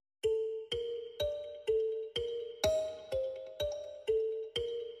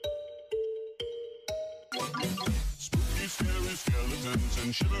and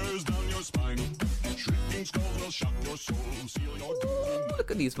send shivers down your spine. Shrieking skulls will shock your soul, seal your doom.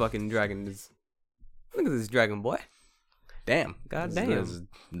 Look at these fucking dragons. Look at this dragon, boy. Damn. God damn.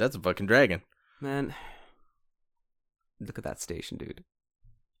 That's a fucking dragon. Man. Look at that station, dude.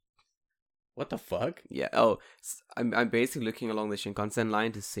 What the fuck? Yeah. Oh, I'm basically looking along the Shinkansen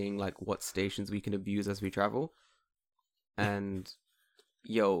line to seeing like what stations we can abuse as we travel. And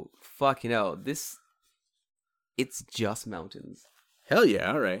yo, fucking hell, it's just mountains. Hell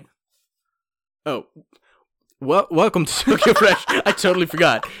yeah, alright. Oh, well, welcome to Tokyo Fresh. I totally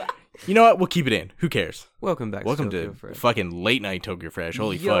forgot. You know what? We'll keep it in. Who cares? Welcome back. Welcome Tokyo to Fresh. fucking late night Tokyo Fresh.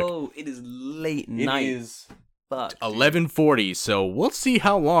 Holy fuck. Yo, it is late night. It is Fuck. 11:40, so we'll see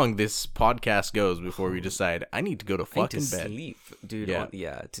how long this podcast goes before we decide I need to go to I need fucking to bed. sleep, dude. Yeah.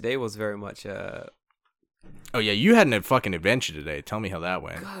 Yeah. Today was very much Oh yeah, you had a fucking adventure today. Tell me how that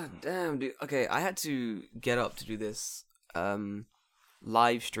went. God damn, dude. Okay, I had to get up to do this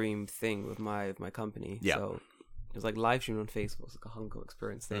live stream thing with my company. Yeah. So it was like live stream on Facebook. It's like a Hunko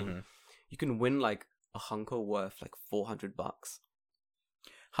experience thing. You can win like a Hunko worth like $400.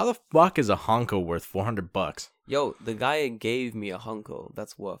 How the fuck is a Honko worth $400? Yo, the guy gave me a Hunko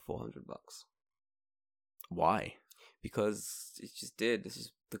that's worth $400 Why? because it just did. This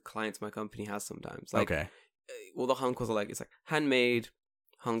is the clients my company has sometimes. Like, Okay. all the Hunkos are like, it's like handmade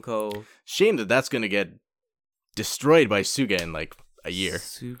Hunko. Shame that that's gonna get destroyed by Suga in like a year.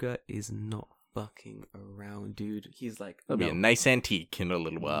 Suga is not fucking around, dude. He's like, That'll be a nice antique in a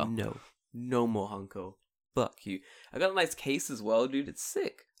little while. No more Hunko. Fuck you. I got a nice case as well, dude. It's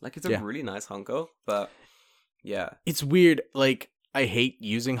sick. Like, it's a Yeah. really nice Hunko, but yeah. It's weird. Like, I hate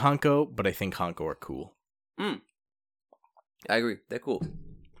using Honko, but I think Honko are cool. I agree. They're cool.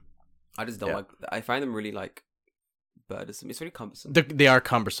 I just don't Yeah. like. I find them really like burdensome. It's really cumbersome. They are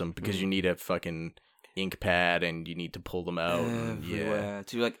cumbersome because you need a fucking ink pad and you need to pull them out. And, Everywhere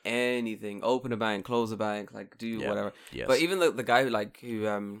to do like anything, open a bank, close a bank, like do Yeah. whatever. Yes. But even the guy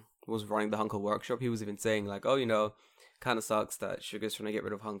who was running the Hunko workshop, he was even saying like, oh, kind of sucks that Sugar's trying to get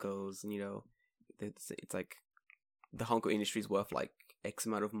rid of Hunkos, and it's like the Hunko industry is worth like X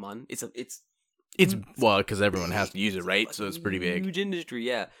amount of money. It's well because everyone has to use it, right? like So it's pretty big. Huge industry,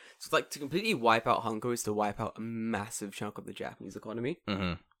 yeah. So it's like to completely wipe out Hunko is to wipe out a massive chunk of the Japanese economy.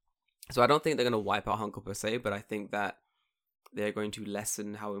 Mm-hmm. So I don't think they're going to wipe out Hunko per se, but I think that they're going to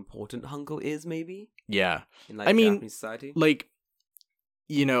lessen how important Hunko is, maybe, Yeah. in like I mean, Japanese society. Like,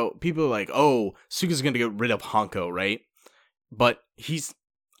 people are like, oh, Suga's gonna get rid of Honko, right? But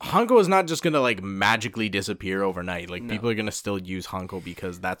Honko is not just gonna like magically disappear overnight. Like, No. people are gonna still use Honko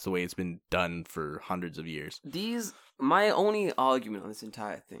because that's the way it's been done for hundreds of years. My only argument on this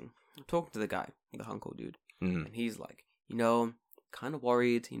entire thing, I'm talking to the guy, the Hunko dude, Mhm. and he's like, kind of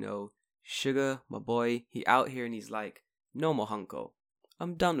worried, Sugar, my boy, he out here and he's like, no more Hunko.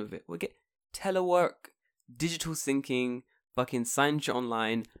 I'm done with it. We'll get telework, digital syncing, fucking sign shit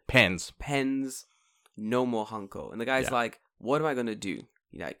online, Pens. pens, no more Hunko. And the guy's Yeah. like, what am I gonna do?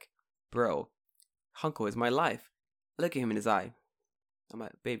 He's like, bro, Hunko is my life. I look at him in his eye. I'm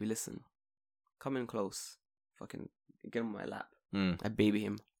like, baby, listen. Come in close. Fucking get him on my lap. I baby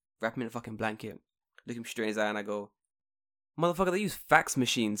him. Wrap him in a fucking blanket. Look him straight in his eye and I go, motherfucker, they use fax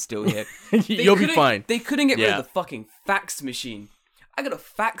machines still here. You'll be fine. They couldn't get rid Yeah. of the fucking fax machine. I gotta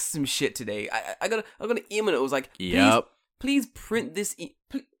fax some shit today. I got an email. It was like, Yep. please print this.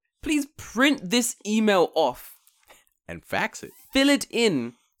 Please print this email off. And fax it. Fill it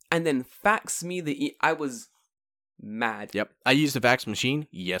in, and then fax me the. I was mad. Yep. I used a fax machine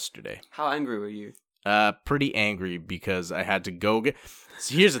yesterday. How angry were you? Pretty angry because I had to go get.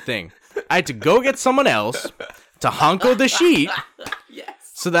 So here's the thing: I had to go get someone else to Honko the sheet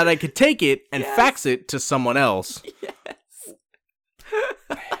Yes. so that I could take it and Yes. fax it to someone else. Yes.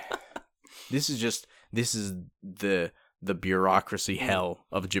 This is the bureaucracy hell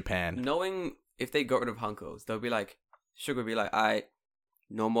of Japan. Knowing if they got rid of Hunkos, they'll be like, Sugar would be like, alright,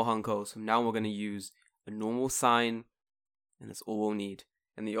 no more Hunkos. From now we're gonna use a normal sign, and that's all we'll need.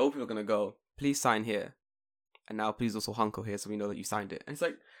 And the old people are gonna go, please sign here, and now please also Hunko here, so we know that you signed it. And it's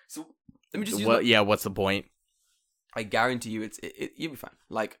like, so let me just use. What's the point? I guarantee you, you'll be fine.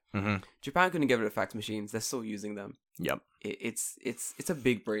 Like, Mm-hmm. Japan couldn't get rid of fax machines; they're still using them. Yep. It's a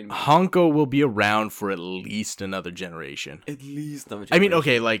big brain move. Honko will be around for at least another generation. At least another I mean, generation.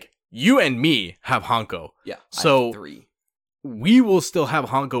 okay, like you and me have Honko. Yeah. I So- have 3. We will still have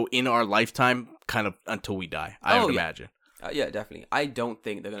Honko in our lifetime, kind of until we die. I would yeah. imagine. Yeah, definitely. I don't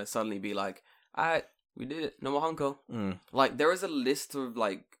think they're gonna suddenly be like, alright, we did it. No more Hunko. Mm. Like, there is a list of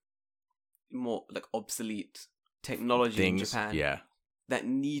like more like obsolete technology in Things. Japan. Yeah. that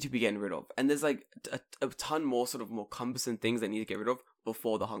need to be getting rid of. And there's like a ton more sort of more cumbersome things that need to get rid of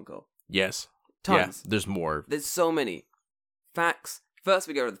before the Honko. Yes. Tons. Yeah, there's more. There's so many. Fax. First,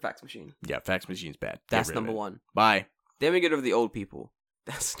 we get rid of the fax machine. Yeah, fax machine's bad. Get That's rid of number it. one. Bye. Then we get rid of the old people.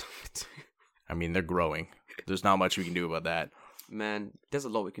 That's number two. I mean, they're growing. There's not much we can do about that. Man, there's a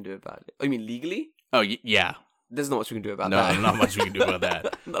lot we can do about it. Oh, you mean legally? Oh, yeah. There's not much we can do about No, that. not much we can do about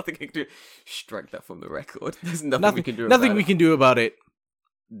that. Nothing we can do. Strike that from the record. There's nothing we can do about Nothing it. we can do about it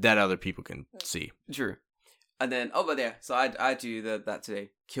that other people can see. True. And then over there, so I do that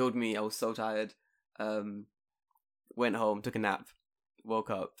today. Killed me. I was so tired. Went home, took a nap, woke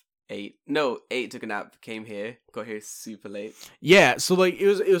up, ate, took a nap, came here, got here super late. Yeah, so like it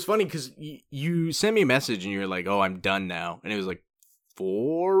was funny because you sent me a message and you were like, "Oh, I'm done now," and it was like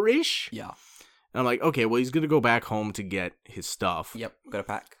 4-ish. Yeah. And I'm like, okay, well, he's gonna go back home to get his stuff. Yep. Got a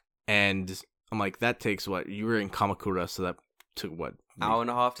pack. And I'm like, that takes what? You were in Kamakura, so that took what? Hour and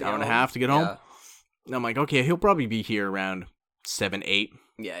a half to hour get and home? a half to get home. Yeah. And I'm like, okay, he'll probably be here around 7, 8.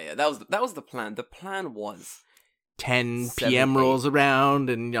 Yeah. That was the plan. The plan was 10 7, p.m. 8. rolls around,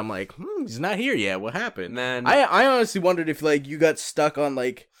 and I'm like, he's not here yet. What happened? Man. I honestly wondered if like you got stuck on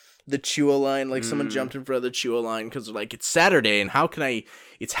like the Chua line, like someone jumped in front of the Chua line because like it's Saturday, and how can I?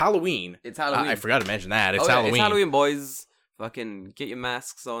 It's Halloween. It's Halloween. I forgot to mention that it's yeah, Halloween. It's Halloween, boys. Fucking get your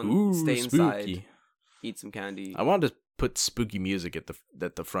masks on. Ooh, stay inside. spooky. Eat some candy. I wanted to put spooky music at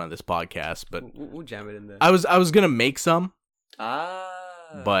the front of this podcast, but We'll jam it in there. I was gonna make some,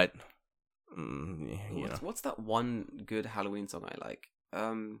 but but you know. what's that one good Halloween song I like?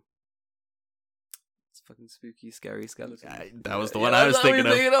 It's fucking spooky, scary skeleton. That was the one I was thinking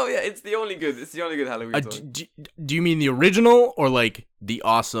of. Yeah, it's the only good. It's the only good Halloween song. Do you mean the original or like the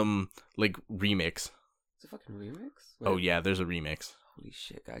awesome like remix? It's a fucking remix. Oh yeah, there's a remix. Holy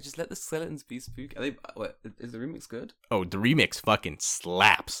shit, guys! Just let the skeletons be spooky. Are they? What is the remix good? Oh, the remix fucking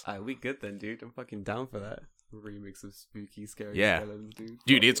slaps. We good then, dude. I'm fucking down for that remix of spooky, scary skeletons, dude.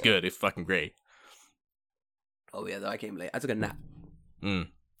 Dude, it's good. It's fucking great. Oh yeah, though I came late. I took a nap. Mm.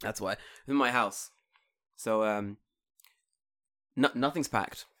 That's why. I'm in my house. So nothing's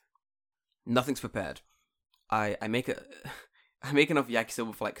packed. Nothing's prepared. I make enough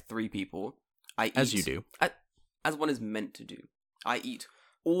yakisoba for like 3 people. I eat, as you do. As one is meant to do. I eat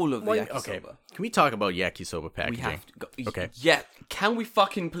all of the yakisoba. Okay. Can we talk about yakisoba packaging? We have to go. Okay. Yeah. Can we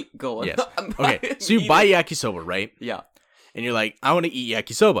fucking go on? Yes. Okay. So you buy yakisoba, right? Yeah. And you're like, I want to eat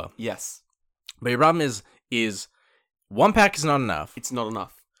yakisoba. Yes. But your problem is 1 pack is not enough. It's not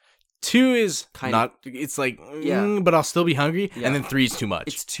enough. 2 is Kind not. It's like, Yeah. but I'll still be hungry. Yeah. And then 3 is too much.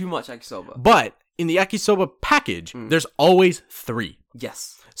 It's too much yakisoba. But in the yakisoba package, there's always 3.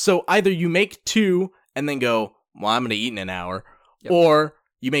 Yes. So either you make 2 and then go, well, I'm going to eat in an hour. Yep. Or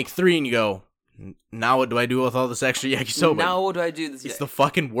you make 3 and you go, now what do I do with all this extra yakisoba? Now what do I do? This It's the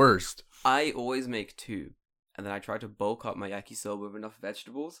fucking worst. I always make 2. And then I try to bulk up my yakisoba with enough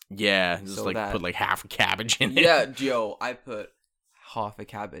vegetables. Yeah, just So like that- put like half a cabbage in it. Yeah, Joe, I put half a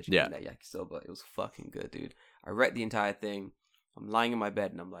cabbage Yeah. in that yakisoba. It was fucking good, dude. I read the entire thing. I'm lying in my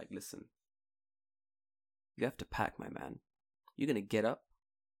bed and I'm like, listen, you have to pack, my man. You're going to get up.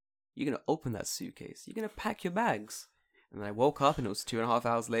 You're going to open that suitcase. You're going to pack your bags. And then I woke up and it was 2.5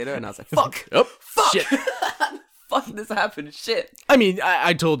 hours later and I was like, fuck. Oh, Fuck. shit. Fuck, this happened. Shit. I mean,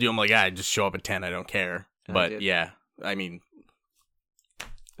 I told you, I'm like, I just show up at 10. I don't care. I But did. yeah, I mean,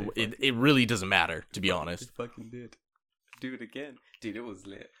 it really doesn't matter, to be honest. It fucking did. Do it again. Dude, it was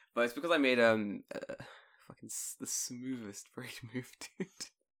lit. But it's because I made fucking the smoothest brain move, dude.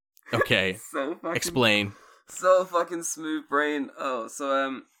 Okay, So fucking explain. So fucking smooth brain. Oh,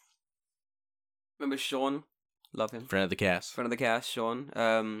 so remember Sean? Love him. Friend of the cast. Friend of the cast,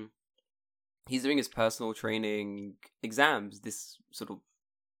 Sean. He's doing his personal training exams this sort of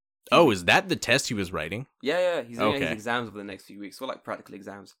Oh, is that the test he was writing? Yeah. He's doing his Okay. exams over the next few weeks. So like practical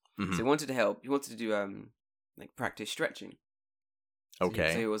exams. Mhm. So he wanted to help. He wanted to do like practice stretching. So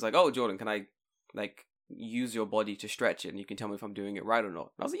Okay. he was like, "Oh, Jordan, can I like use your body to stretch it, and you can tell me if I'm doing it right or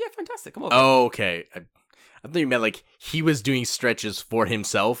not?" And I was like, "Yeah, fantastic. Come over." Oh, okay. I thought you meant like he was doing stretches for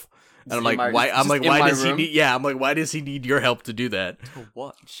himself. And I'm Just in like, my- why? just- I'm like, just in why my does he room. need? Yeah, I'm like, why does he need your help to do that? To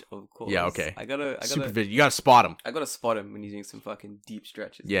watch, of course. Yeah, okay. I gotta Supervision. You gotta spot him. I gotta spot him when he's doing some fucking deep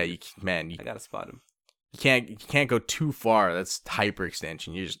stretches. Yeah, dude. you I gotta spot him. can't go too far. That's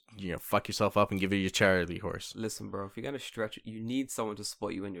hyperextension. You just fuck yourself up and give it your Charlie horse. Listen, bro, if you're gonna stretch, you need someone to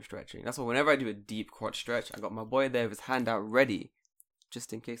spot you when you're stretching. That's why whenever I do a deep crotch stretch, I got my boy there with his hand out ready,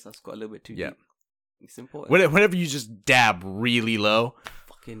 just in case I've got a little bit too Yeah. deep. It's important. Whenever you just dab really low,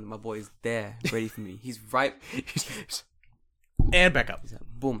 Fucking my boy's there, ready for me. He's right. and back up. He's like,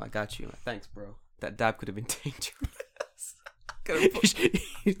 boom, I got you. I'm like, thanks, bro. That dab could have been dangerous.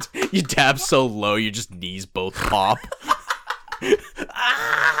 You dab so low, your just knees both pop.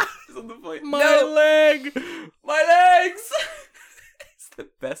 It's on the point. My leg! My legs! It's the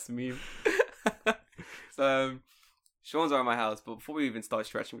best meme. So, Sean's around my house, but before we even start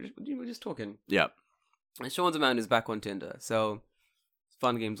stretching, we're just talking. Yep. And Sean's a man who's back on Tinder, so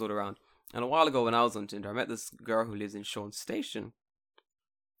fun games all around. And a while ago when I was on Tinder, I met this girl who lives in Sean's station.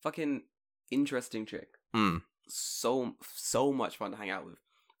 Fucking interesting chick. So much fun to hang out with.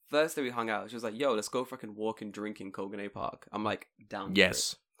 First day we hung out, she was like, yo, let's go fucking walk and drink in Koganay Park. I'm like, down.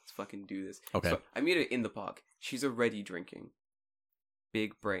 Yes. Let's fucking do this. Okay. So I meet her in the park. She's already drinking.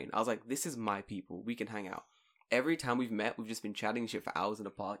 Big brain. I was like, this is my people. We can hang out. Every time we've met, we've just been chatting shit for hours in the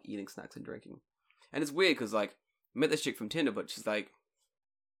park, eating snacks and drinking. And it's weird because, like, I met this chick from Tinder, but she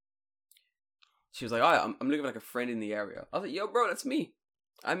was like, oh, I'm looking for like a friend in the area. I was like, yo, bro, that's me.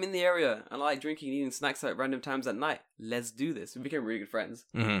 I'm in the area. I like drinking and eating snacks at random times at night. Let's do this. We became really good friends.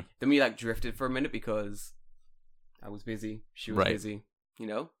 Mm-hmm. Then we like drifted for a minute because I was busy. She was busy. You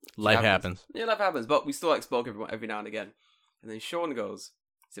know? Life happens. Yeah, life happens. But we still like spoke every now and again. And then Sean goes,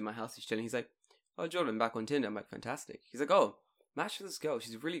 he's in my house, he's chilling. He's like, oh, Jordan, back on Tinder. I'm like, fantastic. He's like, oh, match with this girl.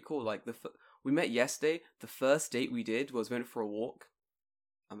 She's really cool. Like, we met yesterday. The first date we did was went for a walk.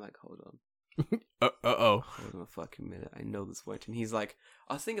 I'm like, hold on. Uh-oh. Hold on a fucking minute. I know this word. And he's like,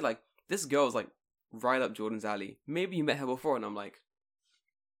 I was thinking, like, this girl's like right up Jordan's alley. Maybe you met her before. And I'm like,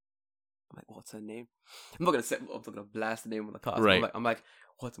 what's her name? I'm not gonna blast the name on the cast. Right. I'm like,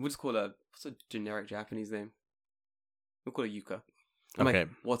 we'll just call her, what's a generic Japanese name? We'll call her Yuka. I'm like,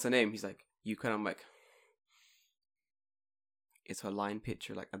 what's her name? He's like, Yuka. And I'm like, it's her line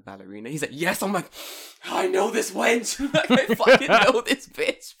picture like a ballerina. He's like, yes. I'm like, I know this wench. Like, I fucking know this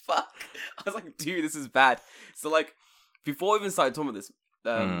bitch. Fuck. I was like, dude, this is bad. So like, before we even started talking about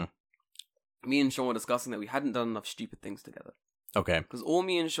this, me and Sean were discussing that we hadn't done enough stupid things together. Okay. Because all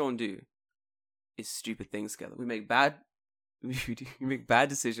me and Sean do is stupid things together. We make bad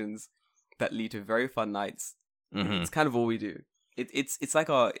decisions that lead to very fun nights. Mm-hmm. It's kind of all we do. It's like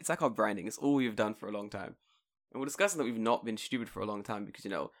our branding. It's all we've done for a long time. And we're discussing that we've not been stupid for a long time because,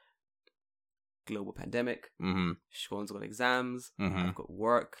 you know, global pandemic. Mm-hmm. Sean's got exams. Mm-hmm. I've got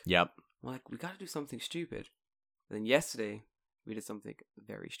work. Yep. We're like, we got to do something stupid. And then yesterday, we did something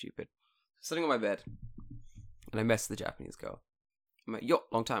very stupid. Sitting on my bed, and I messaged the Japanese girl. I'm like, yo,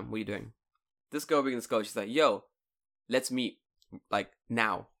 long time. What are you doing? This girl begins to go. She's like, yo, let's meet like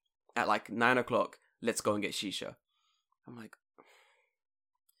now at like 9 o'clock. Let's go and get shisha. I'm like,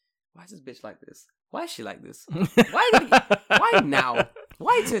 why is this bitch like this? Why is she like this? Why now?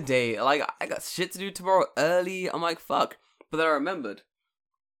 Why today? Like, I got shit to do tomorrow early. I'm like, fuck. But then I remembered,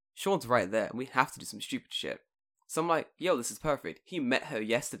 Sean's right there, and we have to do some stupid shit. So I'm like, yo, this is perfect. He met her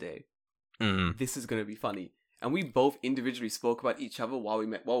yesterday. Mm-hmm. This is gonna be funny. And we both individually spoke about each other while we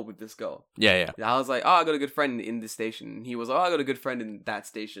met with this girl. Yeah. I was like, oh, I got a good friend in this station. And he was like, oh, I got a good friend in that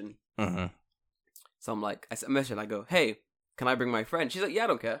station. Mm-hmm. So I'm like, I messaged her and I go, hey, can I bring my friend? She's like, yeah, I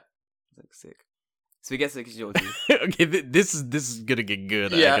don't care. I was like, sick. So we get to Kichijoji. Okay, this is gonna get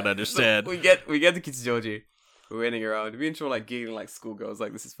good. Yeah, I can understand. So we get to Kichijoji. We're running around. Me and Sean like giggling like schoolgirls.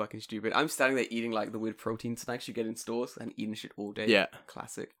 Like, this is fucking stupid. I'm standing there eating like the weird protein snacks you get in stores and eating shit all day. Yeah.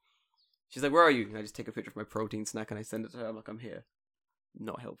 Classic. She's like, where are you? And I just take a picture of my protein snack and I send it to her. I'm like, I'm here.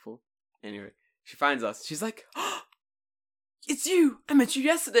 Not helpful. Anyway, she finds us. She's like, oh, it's you. I met you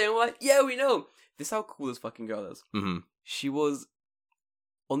yesterday. And we're like, yeah, we know. This is how cool this fucking girl is. Mm-hmm. She was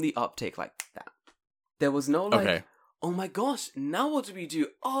on the uptake like that. There was no like, oh my gosh, now what do we do?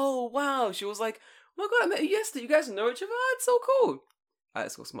 Oh, wow. She was like, oh my god, I met you yesterday. You guys know each other? Oh, it's so cool. All right,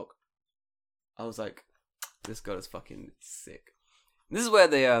 let's go smoke. I was like, this girl is fucking sick. This is where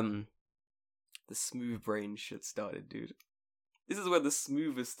the smooth brain shit started, dude. This is where the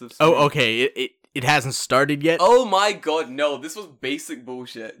smoothest of smooth... Oh, okay. It hasn't started yet? Oh my god, no. This was basic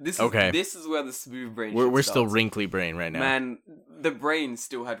bullshit. This is where the smooth brain shit We're still wrinkly brain right now. Man, the brain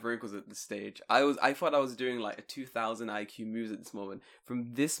still had wrinkles at this stage. I thought I was doing like a 2000 IQ moves at this moment.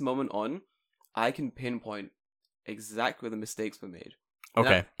 From this moment on, I can pinpoint exactly where the mistakes were made.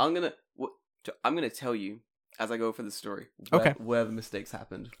 Okay. I'm gonna tell you as I go for the story where the mistakes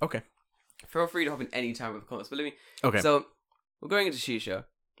happened. Okay. Feel free to hop in any time with comments, but let me... Okay. So, we're going into Shisha,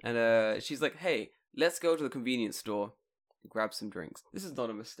 and she's like, hey, let's go to the convenience store, grab some drinks. This is not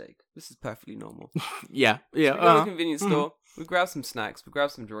a mistake. This is perfectly normal. Yeah. So we go to the convenience store, we grab some snacks, we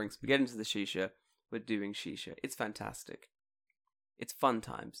grab some drinks, we get into the Shisha, we're doing Shisha. It's fantastic. It's fun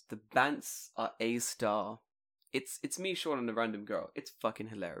times. The bants are A-star. It's me, Sean, and a random girl. It's fucking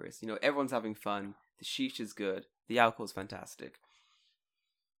hilarious. You know, everyone's having fun. The Shisha's good. The alcohol's fantastic.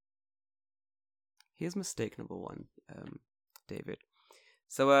 Here's mistake number one. David.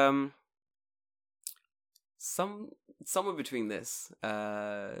 So somewhere between this,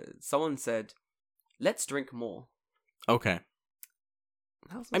 someone said, "Let's drink more." Okay.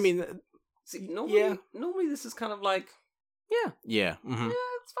 How's I this? mean, See, normally this is kind of like, yeah, yeah. Mm-hmm. yeah,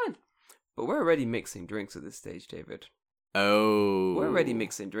 it's fine. But we're already mixing drinks at this stage, David. Oh. We're already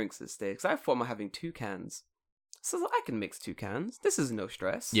mixing drinks at this stage. Because I thought I'm having 2 cans. So I can mix 2 cans. This is no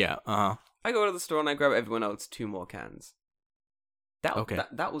stress. Yeah, I go to the store and I grab everyone else 2 more cans. Okay.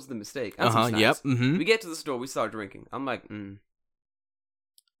 That was the mistake. And some Yep. snacks. Mm-hmm. We get to the store, we start drinking. I'm like,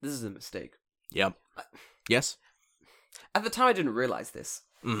 this is a mistake. Yep. Yes. At the time, I didn't realize this.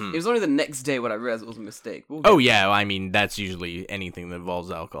 Mm-hmm. It was only the next day when I realized it was a mistake. Oh, yeah. I mean, that's usually anything that involves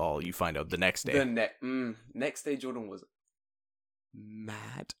alcohol. You find out the next day. The next day, Jordan was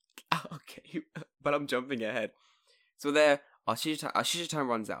mad. Okay, but I'm jumping ahead. So there, our shisha time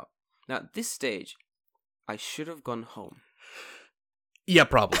runs out. Now, at this stage, I should have gone home. Yeah,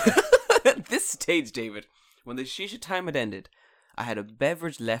 probably. At this stage, David, when the shisha time had ended, I had a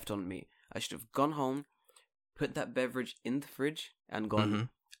beverage left on me. I should have gone home, put that beverage in the fridge, and gone,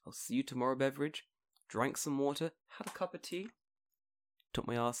 I'll see you tomorrow, beverage. Drank some water, had a cup of tea, took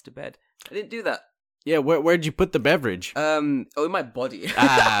my ass to bed. I didn't do that. Yeah, where'd you put the beverage? In my body.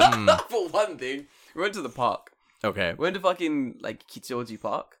 For one thing, we went to the park. Okay. We went to fucking, like, Kichoji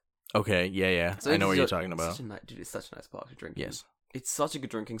Park. Okay, yeah. So I know what you're talking about. Dude, it's such a nice park to drink. Yes. It's such a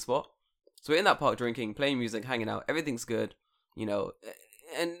good drinking spot. So we're in that park drinking, playing music, hanging out. Everything's good, you know.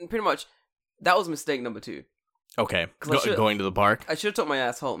 And pretty much, that was mistake number 2. Okay. Going Going to the park? I should have took my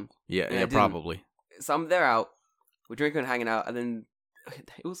ass home. Yeah, I didn't. probably. So I'm there out. We're drinking and hanging out. And then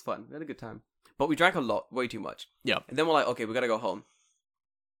it was fun. We had a good time. But we drank a lot, way too much. Yeah. And then we're like, okay, we gotta go home.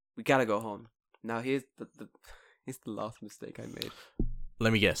 We gotta go home. Now here's here's the last mistake I made.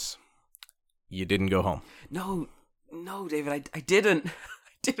 Let me guess. You didn't go home. No, David, I didn't. I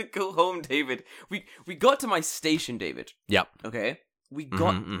didn't go home, David. We got to my station, David. Yep. Okay? We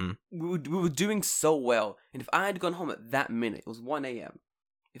got we were doing so well. And if I had gone home at that minute, it was 1 a.m.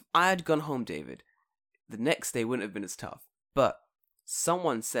 If I had gone home, David, the next day wouldn't have been as tough. But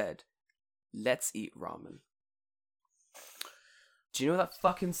someone said, let's eat ramen. Do you know who that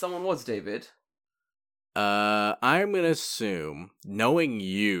fucking someone was, David? I'm gonna assume, knowing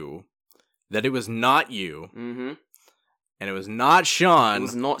you, that it was not you. Mm-hmm. And it was not Sean. It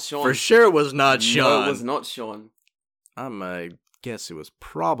was not Sean. For sure it was not Sean. No, it was not Sean. I'm gonna guess it was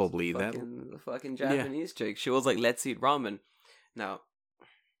probably The fucking Japanese chick. She was like, let's eat ramen. Now,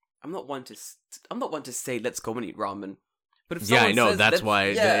 I'm not one to say let's go and eat ramen. But if someone I know, says, that's why,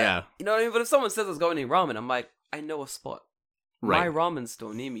 yeah. You know what I mean? But if someone says let's go and eat ramen, I'm like, I know a spot. Right. My ramen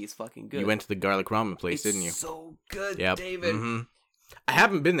store near me is fucking good. You went to the garlic ramen place, didn't you? It's so good, Yep. David. Mm-hmm. I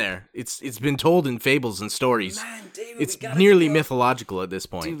haven't been there. It's been told in fables and stories. Man, David, It's we gotta nearly go. mythological at this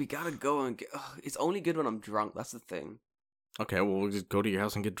point. Dude, we gotta go and get... it's only good when I'm drunk, that's the thing. Okay, well, we'll just go to your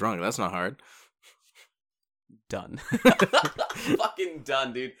house and get drunk. That's not hard. Done. Fucking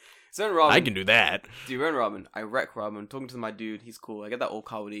done, dude. So in ramen... I can do that. Dude, we're in ramen. I wreck ramen. Talking to my dude, he's cool. I get that old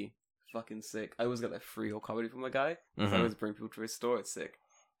kawari. Fucking sick. I always get that free old kawari from my guy. So I always bring people to his store. It's sick.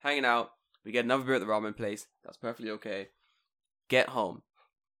 Hanging out. We get another beer at the ramen place. That's perfectly okay. Get home.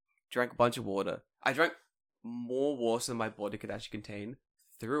 Drank a bunch of water. I drank more water than my body could actually contain.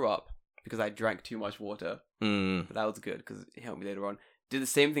 Threw up because I drank too much water. But that was good because it helped me later on. Did the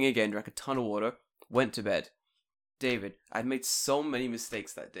same thing again. Drank a ton of water. Went to bed. David, I'd made so many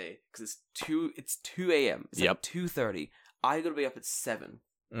mistakes that day because it's 2 a.m. It's like 2:30. I gotta be up at 7.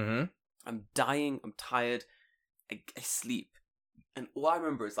 Mm-hmm. I'm dying. I'm tired. I sleep. And all I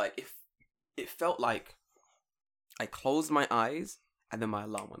remember is like, if it felt like I closed my eyes and then my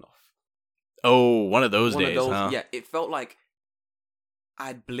alarm went off. Oh, one of those days, huh? Yeah, it felt like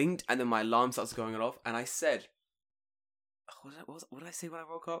I'd blinked and then my alarm starts going off. And I said, what did I say when I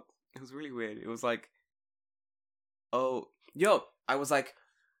woke up? It was really weird. It was like, I was like,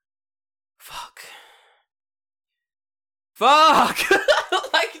 fuck.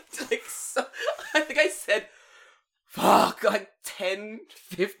 like so, I think I said fuck like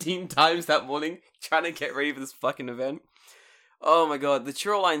 10-15 times that morning trying to get ready for this fucking event. Oh my god, the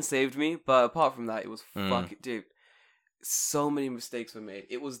churro line saved me, but apart from that, it was fucking, dude, so many mistakes were made.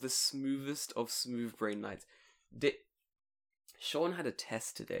 It was the smoothest of smooth brain nights. Sean had a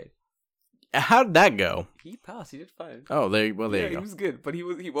test today. How did that go? He passed. He did fine. Oh, there you go. He was good, but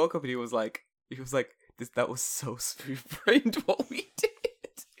he woke up and he was like, that was so smooth brained what we did.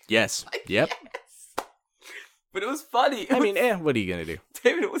 Yes. Like, Yep. Yes. But it was funny. What are you gonna do?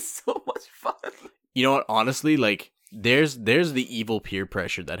 David, it was so much fun. You know what? Honestly, like, there's the evil peer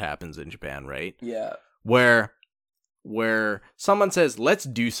pressure that happens in Japan, right? Yeah. Where where someone says, let's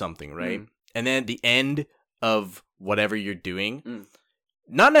do something, right? And then at the end of whatever you're doing,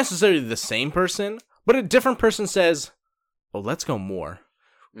 not necessarily the same person, but a different person says, oh, let's go more.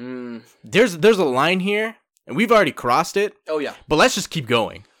 There's a line here, and we've already crossed it. Oh, yeah. But let's just keep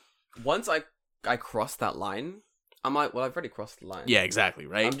going. Once I crossed that line, I'm like, well, I've already crossed the line. Yeah, exactly,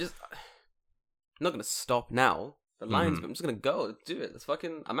 right? I'm not going to stop now. The line's, I'm just going to go. Let's do it.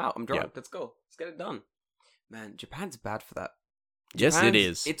 I'm out. I'm drunk. Let's go. Let's get it done. Man, Japan's bad for that. Yes, it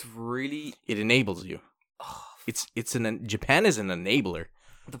is. It's really... It enables you. Oh, Japan is an enabler.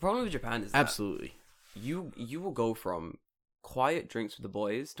 the problem with Japan is Absolutely. that you will go from quiet drinks with the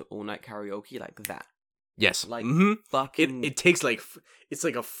boys to all-night karaoke like that. Yes. Like, fucking... It takes it's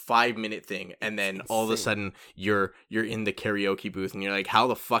like a 5-minute thing, and then all of a sudden you're in the karaoke booth, and you're like, how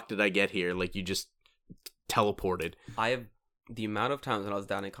the fuck did I get here? Like, you just teleported. I have... The amount of times when I was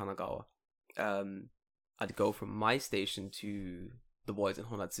down in Kanagawa, I'd go from my station to the boys in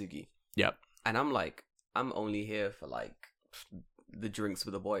Honatsugi. Yep. And I'm like, I'm only here for like the drinks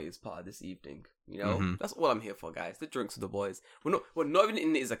with the boys part of this evening. You know, that's all I'm here for, guys. The drinks with the boys. We're not even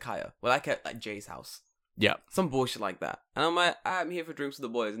in the izakaya. We're like at Jay's house. Yeah. Some bullshit like that. And I'm like, I'm here for drinks with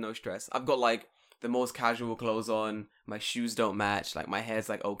the boys, no stress. I've got like the most casual clothes on. My shoes don't match. Like my hair's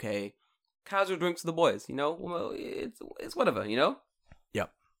like okay. Casual drinks with the boys. You know, well, it's whatever. You know.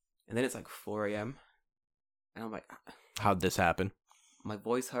 Yep. And then it's like 4 a.m. And I'm like, how'd this happen? My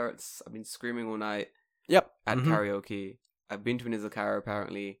voice hurts. I've been screaming all night. Yep. At karaoke. I've been to an izakaya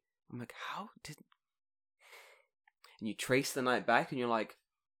apparently. I'm like, how did... And you trace the night back and you're like,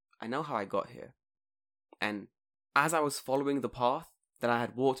 I know how I got here. And as I was following the path that I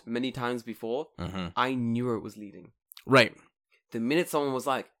had walked many times before, I knew where it was leading. Right. The minute someone was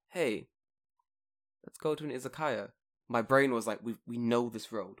like, hey, let's go to an izakaya, my brain was like, we know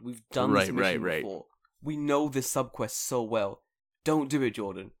this road. We've done this mission before. We know this subquest so well. Don't do it,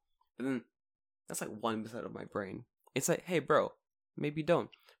 Jordan. But then, that's like 1% of my brain. It's like, hey, bro, maybe don't.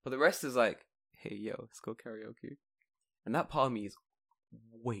 But the rest is like, hey, yo, let's go karaoke. And that part of me is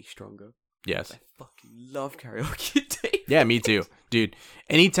way stronger. Yes. I fucking love karaoke, Dave. Yeah, me too. Dude,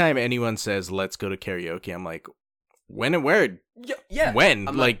 anytime anyone says, let's go to karaoke, I'm like, when and where? Yeah. When?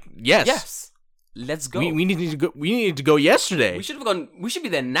 I'm like, yes. Yes. Let's go. We needed to go. We needed to go yesterday. We should have gone. We should be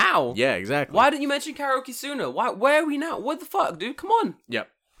there now. Yeah, exactly. Why didn't you mention karaoke sooner? Where are we now? What the fuck, dude? Come on. Yep.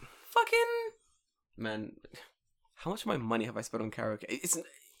 Fucking man, how much of my money have I spent on karaoke? It's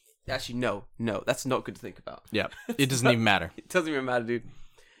actually no. That's not good to think about. Yeah, it doesn't even matter. It doesn't even matter, dude.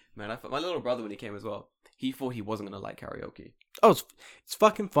 Man, my little brother when he came as well, he thought he wasn't gonna like karaoke. Oh, it's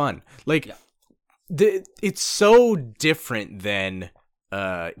fucking fun. Like, it's so different than.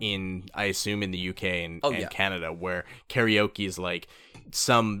 I assume in the UK and Canada, where karaoke is like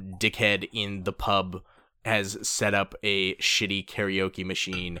some dickhead in the pub has set up a shitty karaoke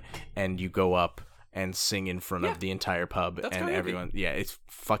machine and you go up and sing in front of the entire pub. That's and karaoke. Everyone. Yeah, it's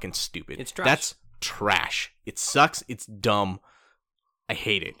fucking stupid. It's trash. That's trash. It sucks. It's dumb. I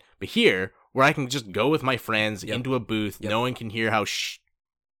hate it. But here, where I can just go with my friends into a booth, no one can hear how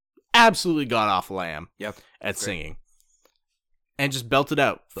absolutely god awful I am at singing. And just belt it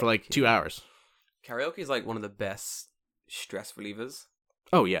out for like 2 hours. Karaoke is like one of the best stress relievers.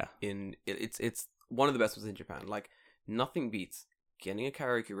 Oh yeah, it's one of the best ones in Japan. Like nothing beats getting a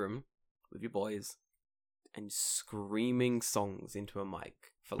karaoke room with your boys and screaming songs into a mic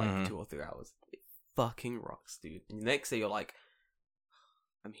for like 2 or 3 hours. It fucking rocks, dude. And the next day you're like,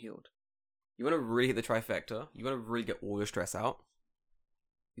 I'm healed. You want to really hit the trifecta. You want to really get all your stress out.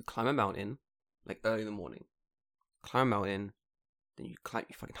 You climb a mountain like early in the morning. Climb a mountain. Then you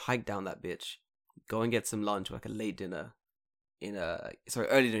fucking hike down that bitch. Go and get some lunch, or like a late dinner, early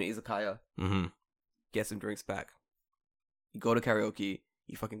dinner izakaya. Get some drinks back. You go to karaoke.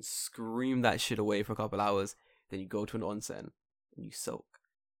 You fucking scream that shit away for a couple hours. Then you go to an onsen and you soak,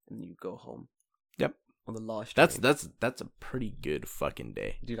 and then you go home. Yep. On the last train. That's a pretty good fucking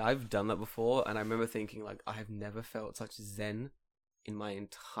day, dude. I've done that before, and I remember thinking like I have never felt such zen in my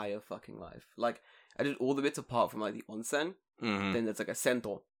entire fucking life. Like I did all the bits apart from like the onsen. Then there's like a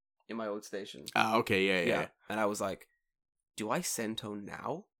sento in my old station. Ah, okay, yeah. And I was like, do I sento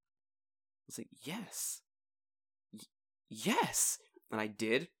now? I was like, yes. Yes. And I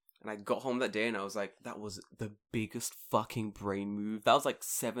did. And I got home that day and I was like, that was the biggest fucking brain move. That was like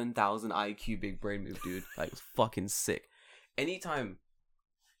 7,000 IQ big brain move, dude. Like, it was fucking sick. Anytime,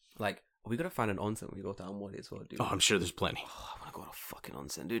 like, we gotta find an onsen when we go to Aomori as well, dude. Oh, I'm sure there's plenty. Oh, I wanna go to a fucking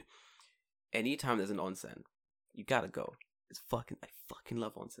onsen, dude. Anytime there's an onsen, you gotta go. I fucking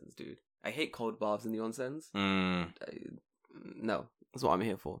love onsens, dude. I hate cold baths in the onsens. No, that's what I'm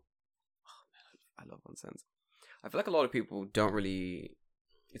here for. Oh man, I love onsens. I feel like a lot of people don't really.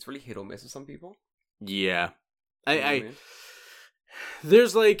 It's really hit or miss with some people. Yeah, You know what I mean?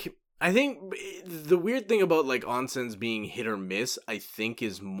 There's like, I think the weird thing about like onsens being hit or miss, I think,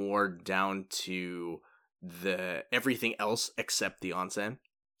 is more down to the everything else except the onsen.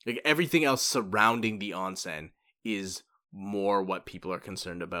 Like everything else surrounding the onsen is more what people are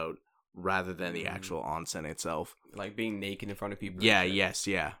concerned about rather than the actual onsen itself. Like being naked in front of people. Yeah,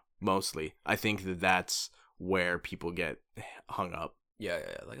 yeah. Mostly. I think that's where people get hung up. Yeah.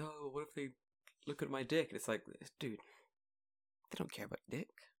 Like, oh, what if they look at my dick? And it's like, dude, they don't care about dick.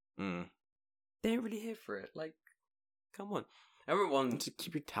 They ain't really here for it. Like, come on. I remember once. Just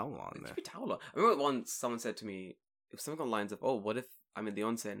keep your towel on there. Keep your towel on. I remember once someone said to me, if something on lines of, oh, what if I'm in the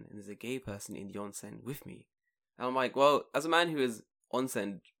onsen and there's a gay person in the onsen with me? And I'm like, well, as a man who is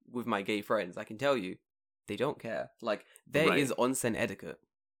onsen with my gay friends, I can tell you, they don't care. Like, there is onsen etiquette.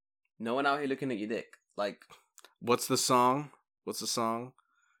 No one out here looking at your dick. Like, what's the song?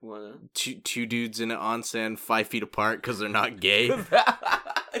 Wanna? Two dudes in an onsen 5 feet apart because they're not gay.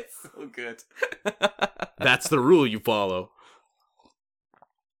 It's so good. That's the rule you follow.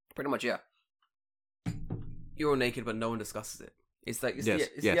 Pretty much, yeah. You're all naked, but no one discusses it. It's like, it's Yes,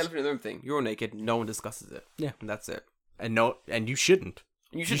 the elephant in the room thing. You're all naked, no one discusses it. Yeah. And that's it. And you shouldn't.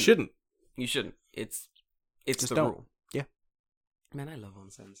 You shouldn't. It's Just the don't. rule. Yeah. Man, I love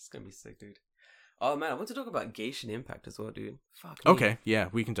onsens. It's gonna be sick, dude. Oh man, I want to talk about Genshin Impact as well, dude. Fuck me. Okay, yeah,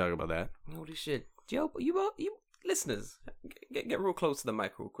 we can talk about that. Holy shit. Yo, you listeners, get real close to the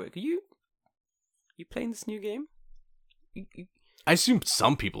mic real quick. Are you playing this new game? I assume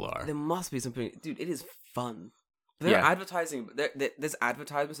some people are. There must be something, dude. It is fun. Yeah. Advertising. There's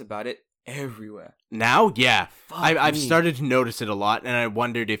advertisements about it everywhere. Now, yeah, I've me. started to notice it a lot, and I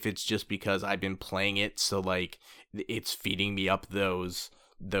wondered if it's just because I've been playing it, so like it's feeding me up those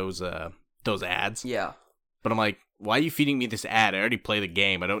ads. Yeah. But I'm like, why are you feeding me this ad? I already play the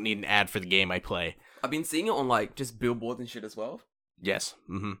game. I don't need an ad for the game I play. I've been seeing it on like just billboards and shit as well. Yes.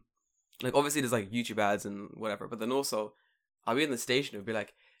 Mm-hmm. Like obviously there's like YouTube ads and whatever, but then also I'll be in the station and be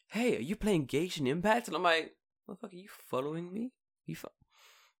like, "Hey, are you playing Genshin Impact?" And I'm like, "Motherfucker, are you following me? You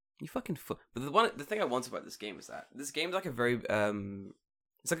fucking." But the thing I want about this game is that this game is like a very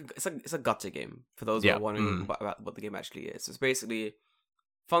it's a gacha game for those who are wondering about what the game actually is. So it's basically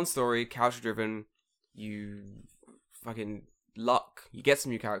fun story, character driven. You fucking luck. You get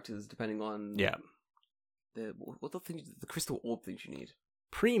some new characters depending on the crystal orb things you need.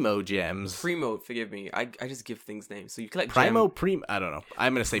 Primo gems. Primo, forgive me. I just give things names. So you collect Primo. I don't know.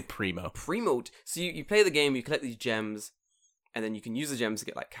 I'm gonna say Primo. Primo. So you play the game. You collect these gems, and then you can use the gems to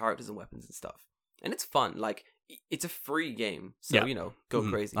get like characters and weapons and stuff. And it's fun. Like it's a free game, so go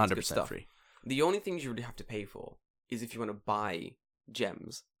crazy. 100% free. The only things you really have to pay for is if you want to buy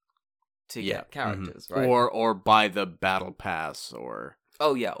gems to get characters, right? Or buy the battle pass, or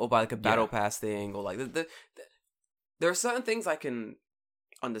or buy like a battle pass thing, or like there are certain things I can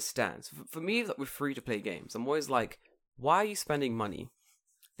understand. So for me, with free to play games, I'm always like, why are you spending money?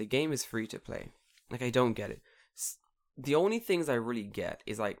 The game is free to play. Like I don't get it. The only things I really get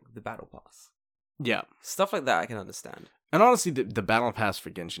is like the battle pass. Yeah, stuff like that I can understand. And honestly, the battle pass for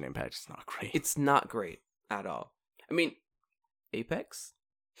Genshin Impact is not great. It's not great at all. I mean, Apex.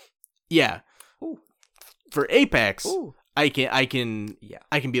 Yeah. Ooh. For Apex, Ooh. I can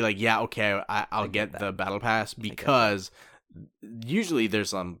be like, yeah, okay, I'll get the battle pass because usually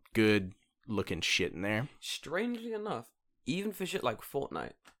there's some good looking shit in there. Strangely enough, even for shit like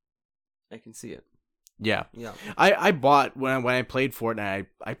Fortnite, I can see it. Yeah. Yeah. I bought when I played Fortnite,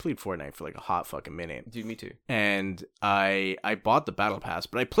 I played Fortnite for like a hot fucking minute. Dude, me too. And I bought the battle pass,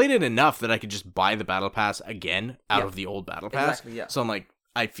 but I played it enough that I could just buy the battle pass again out of the old battle pass. Exactly, yeah. So I'm like,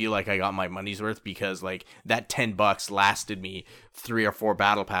 I feel like I got my money's worth because like that $10 lasted me 3 or 4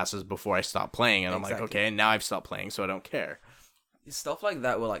 battle passes before I stopped playing, and I'm like, okay, and now I've stopped playing, so I don't care. Stuff like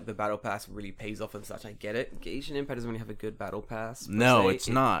that where like the battle pass really pays off and such. I get it. Genshin Impact doesn't really have a good battle pass. No, it's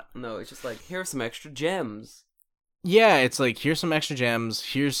not. No, it's just like, here are some extra gems. Yeah, it's like, here's some extra gems.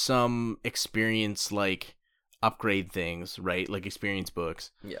 Here's some experience like upgrade things, right? Like experience books.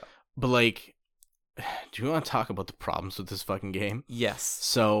 Yeah. But like, do you want to talk about the problems with this fucking game? Yes.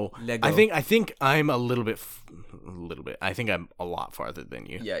 So Lego. I think I'm a little bit. I think I'm a lot farther than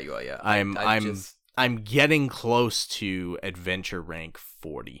you. Yeah, you are. Yeah. I'm getting close to adventure rank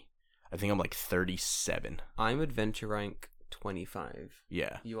 40. I think I'm like 37. I'm adventure rank 25.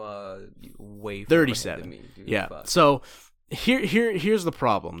 Yeah. You are way 37 than me, dude. Yeah. Fuck. So here's the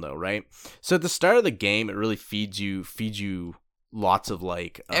problem though, right? So at the start of the game, it really feeds you lots of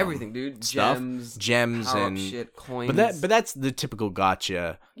like everything, dude. Stuff, gems power and shit, coins. But that's the typical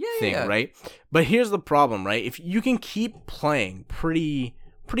gacha thing, right? But here's the problem, right? If you can keep playing pretty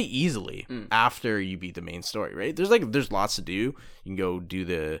easily after you beat the main story, right? There's lots to do. You can go do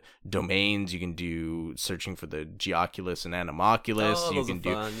the domains. You can do searching for the Geoculus and Anemoculus. You can do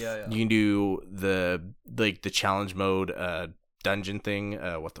you can do the challenge mode dungeon thing.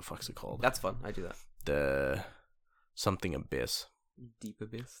 What the fuck's it called? That's fun. I do that. The something abyss. Deep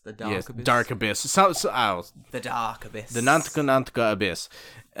abyss, the dark abyss. Dark abyss. The dark abyss. The Nantka abyss.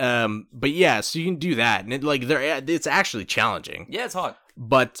 But yeah, so you can do that, and it's actually challenging. Yeah, it's hard.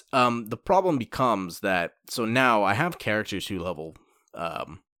 But the problem becomes that so now I have characters who level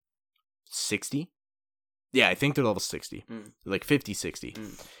 60. Yeah, I think they're level 60. Like 50, 60.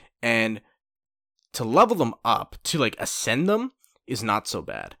 And to level them up, to like ascend them is not so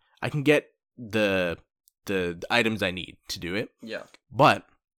bad. I can get the items I need to do it. Yeah. But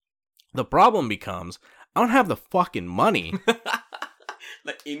the problem becomes I don't have the fucking money.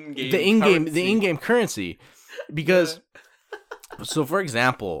 The in-game currency. Because so for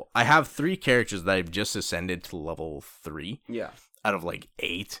example, I have 3 characters that I've just ascended to level 3. Yeah. Out of like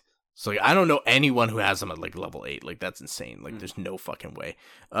 8. So like, I don't know anyone who has them at like level 8. Like that's insane. Like there's no fucking way.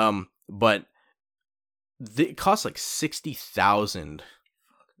 But it costs like 60,000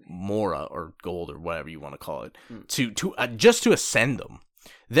 mora or gold or whatever you want to call it to just to ascend them.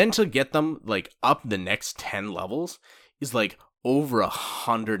 Then to get them like up the next 10 levels is like over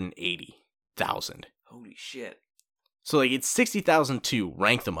 180,000. Holy shit. So like it's 60,000 to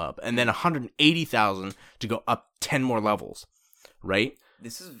rank them up and then 180,000 to go up 10 more levels, right?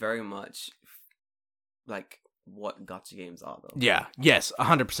 This is very much like what gacha games are though. Yeah, yes,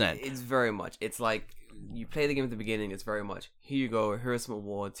 100%. It's very much. It's like you play the game at the beginning, it's very much, here you go, here are some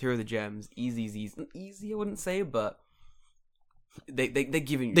awards, here are the gems, easy, I wouldn't say, but they're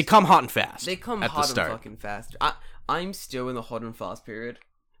giving you They come hot and fast. They come hot and fucking fast. I'm still in the hot and fast period,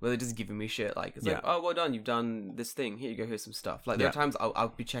 where they're just giving me shit, like, it's like, oh, well done, you've done this thing, here you go, here's some stuff. Like, there are times I'll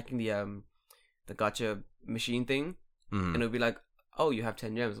be checking the gacha machine thing, and it'll be like, oh, you have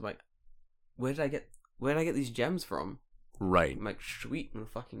 10 gems. I'm like, where did I get these gems from? Right. I'm like, sweet, and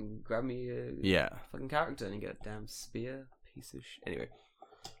fucking grab me a fucking character, and you get a damn spear, piece of shit. Anyway.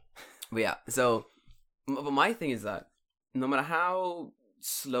 But yeah, so, but my thing is that, no matter how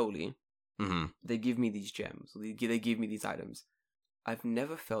slowly they give me these gems, they give me these items, I've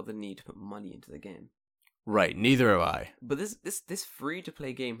never felt the need to put money into the game. Right, neither have I. But this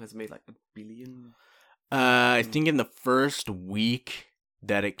free-to-play game has made like $1 billion. I think in the first week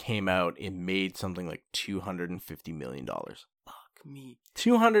that it came out, it made something like $250 million. Fuck me.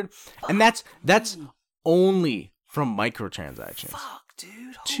 200, and that's only from microtransactions. Fuck,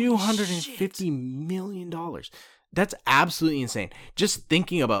 dude. $250 million. That's absolutely insane. Just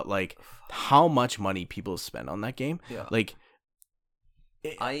thinking about like how much money people spend on that game. Yeah. Like,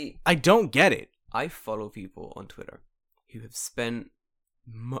 I don't get it. I follow people on Twitter who have spent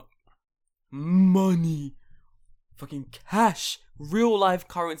money, fucking cash, real life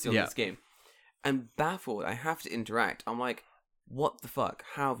currency on this game, and baffled. I have to interact. I'm like, what the fuck?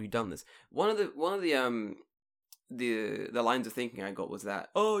 How have you done this? One of the lines of thinking I got was that,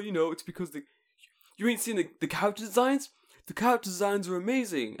 oh, you know, it's because you ain't seen the character designs. The character designs are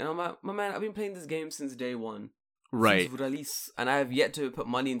amazing, and I'm like, my man, I've been playing this game since day one. Right. Since release, and I have yet to put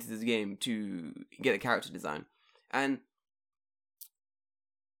money into this game to get a character design. And I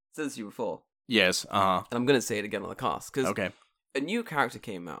said this to you before. Yes. And I'm gonna say it again on the cast because a new character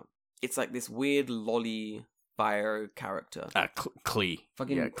came out. It's like this weird lolly fire character. Klee.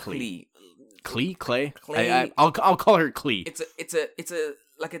 Fucking Klee. Clay. I'll call her Klee. It's a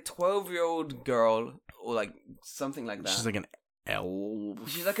like a 12-year-old girl or like something like that. She's like an elf.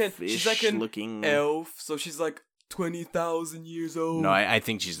 She's like an looking elf. So she's like 20,000 years old. No, I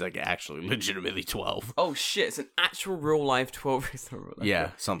think she's like actually legitimately 12. Oh shit! It's an actual real life 12 years old.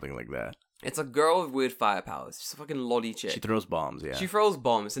 Yeah, something like that. It's a girl with weird fire powers. She's a fucking lolly chick. She throws bombs. Yeah, she throws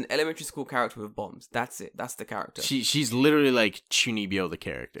bombs. An elementary school character with bombs. That's it. That's the character. She's literally like Chunibyo the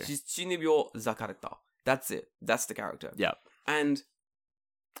character. She's Chunibyo Zakarata. That's it. That's the character. Yeah. And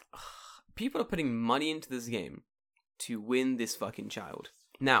people are putting money into this game to win this fucking child.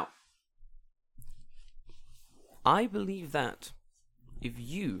 Now, I believe that if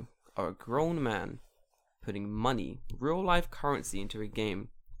you are a grown man putting money, real life currency into a game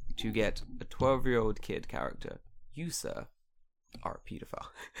to get a 12-year-old kid character, you, sir, are a pedophile.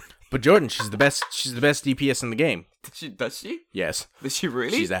 But Jordan, she's the best DPS in the game. Does she? Yes. Does she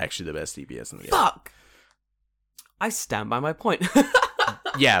really? She's actually the best DPS in the game. Fuck! I stand by my point.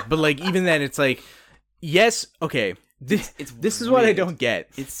 Yeah, but like even then it's like, yes, okay. This is what I don't get.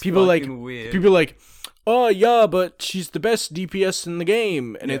 It's people like weird. People like, oh yeah, but she's the best DPS in the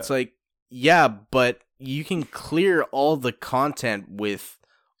game. And it's like, yeah, but you can clear all the content with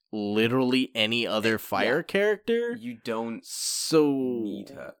literally any other fire character. You don't need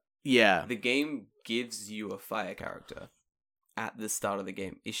her. Yeah. The game gives you a fire character at the start of the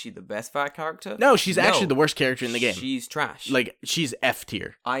game. Is she the best fire character? No, she's actually the worst character in the game. She's trash. Like, she's F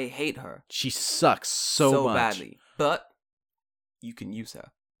tier. I hate her. She sucks so much. badly. But you can use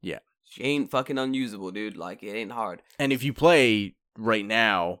her. Yeah. She ain't fucking unusable, dude. Like, it ain't hard. And if you play right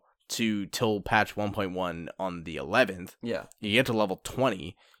now till patch 1.1 on the 11th, yeah, you get to level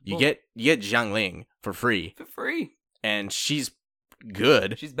 20. You get Xiangling for free. For free. And she's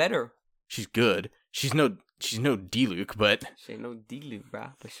good. She's better. She's good. She's no Diluc, but she ain't no Diluc,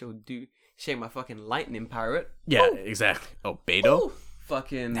 bruh. But she'll do. She ain't my fucking lightning pirate. Yeah, exactly. Oh, Beidou? Ooh,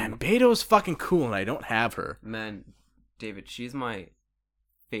 fucking. Man, Beidou's fucking cool, and I don't have her. Man, David, she's my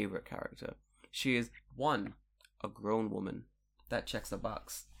favorite character. She is, 1, a grown woman. That checks the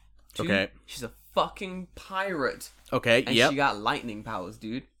box. 2, okay. She's a fucking pirate. Okay, and she got lightning powers,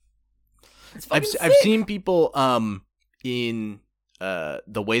 dude. It's fucking sick. I've seen people in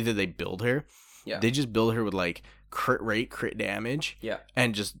the way that they build her. Yeah. They just build her with like crit rate, crit damage. Yeah.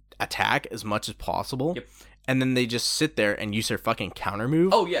 And just attack as much as possible. Yep. And then they just sit there and use her fucking counter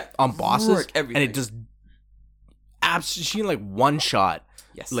move. Oh yeah. On bosses. Everything. And it just she can like one shot.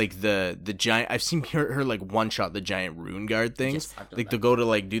 Yes. Like the giant. I've seen her like one shot the giant rune guard things. Yes, like to go to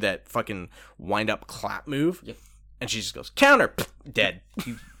like do that fucking wind up clap move. Yep. And she just goes counter, dead.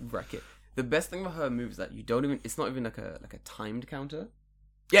 You wreck it. The best thing about her move is that you don't even. It's not even like a timed counter.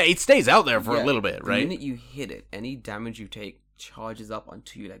 Yeah, it stays out there for a little bit, right? The minute you hit it, any damage you take charges up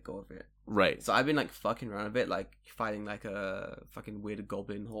until you let go of it. Right. So I've been like fucking around a bit, like fighting like a fucking weird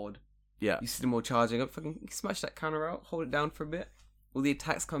goblin horde. Yeah. You see them all charging up, fucking smash that counter out, hold it down for a bit. All the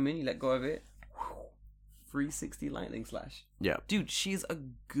attacks come in, you let go of it. 360 lightning slash. Yeah. Dude, she's a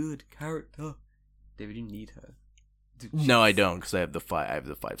good character. David, you need her. Dude, no, I don't, because I have the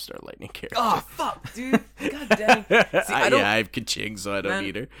 5-star lightning character. Oh fuck, dude! God dang. See, I have Kaching, so I don't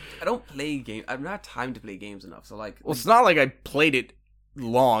need her. I don't play games. I don't have time to play games enough. So like, well, it's not like I played it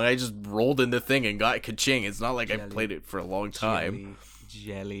long. I just rolled in the thing and got Kaching. It's not like I played it for a long time.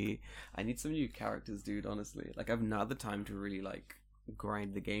 Jelly. I need some new characters, dude. Honestly, like I've not the time to really like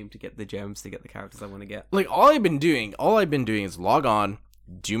grind the game to get the gems to get the characters I want to get. Like all I've been doing is log on,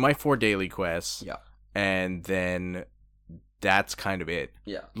 do my 4 daily quests. Yeah. And then that's kind of it.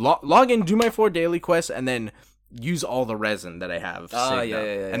 Yeah. Log in, do my 4 daily quests, and then use all the resin that I have saved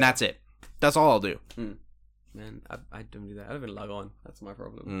up. And that's it. That's all I'll do. Man, I don't do that. I don't even log on. That's my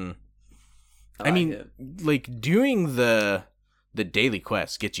problem. I mean, like, doing the daily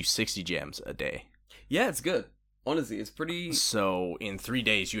quests gets you 60 gems a day. Yeah, it's good. Honestly, it's pretty... So, in 3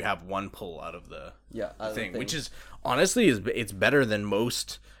 days, you have 1 pull out of the thing. Which is, honestly, it's better than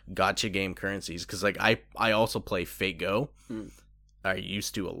most gacha game currencies. Because, like, I also play Fate Go. I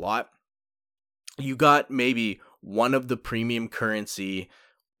used to a lot. You got maybe one of the premium currency,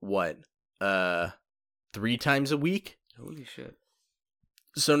 3 times a week? Holy shit.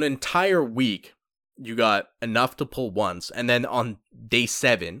 So, an entire week, you got enough to pull once. And then on day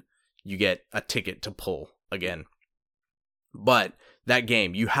 7, you get a ticket to pull again. But that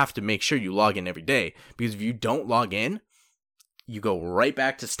game, you have to make sure you log in every day, because if you don't log in, you go right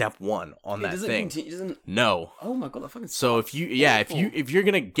back to step 1 on that thing. No. Oh my god, that fucking sucks. So if you're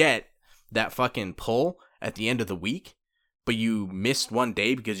gonna get that fucking pull at the end of the week, but you missed 1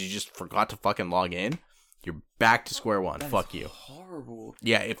 day because you just forgot to fucking log in, you're back to square one. Fuck you. Horrible.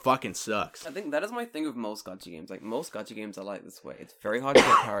 Yeah, it fucking sucks. I think that is my thing with most gacha games. Like most gacha games are like this way. It's very hard to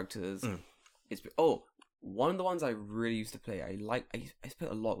get characters. One of the ones I really used to play, I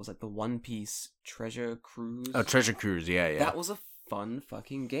played a lot, was like the One Piece Treasure Cruise. Oh, Treasure Cruise, yeah. That was a fun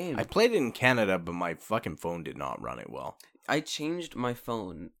fucking game. I played it in Canada, but my fucking phone did not run it well. I changed my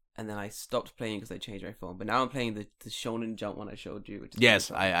phone, and then I stopped playing because I changed my phone. But now I'm playing the Shonen Jump one I showed you. Which is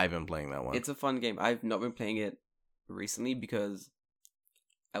I've been playing that one. It's a fun game. I've not been playing it recently because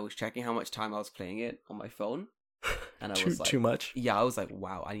I was checking how much time I was playing it on my phone. And I was like, too much? Yeah, I was like,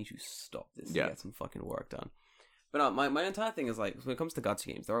 wow, I need to stop this to get some fucking work done. But no, my entire thing is like, when it comes to gacha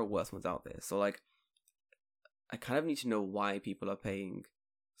games, there are worse ones out there. So like, I kind of need to know why people are paying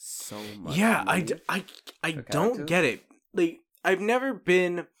so much. Yeah, I don't get it. Like, I've never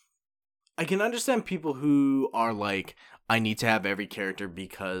been... I can understand people who are like, I need to have every character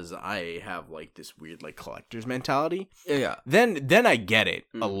because I have like this weird like collector's mentality. Yeah. Then I get it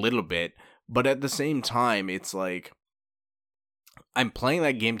a little bit. But at the same time, it's like, I'm playing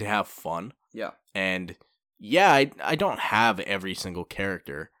that game to have fun. Yeah. And yeah, I don't have every single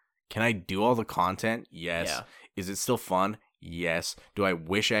character. Can I do all the content? Yes. Yeah. Is it still fun? Yes. Do I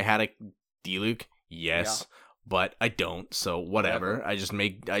wish I had a Diluc? Yes. Yeah. But I don't, so whatever. I just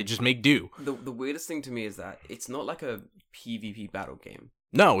make do. The weirdest thing to me is that it's not like a PvP battle game.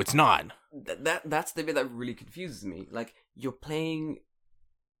 No, it's not. That's the bit that really confuses me. Like, you're playing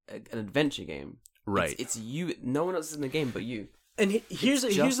an adventure game. Right. It's you. No one else is in the game but you. And here's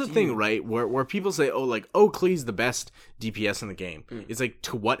the thing, right? Where people say, Klee's the best DPS in the game. It's like,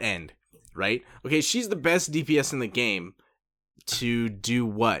 to what end? Right? Okay, she's the best DPS in the game. To do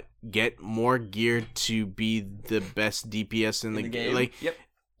what? Get more gear to be the best DPS in the game? Like, yep.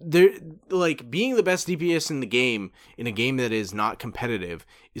 They're like, being the best DPS in the game in a game that is not competitive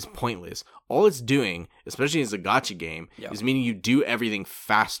is pointless. All it's doing, especially as a gacha game, is meaning you do everything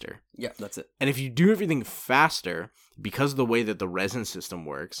faster. Yeah, that's it. And if you do everything faster, because of the way that the resin system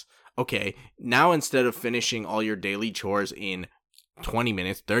works, okay, now instead of finishing all your daily chores in 20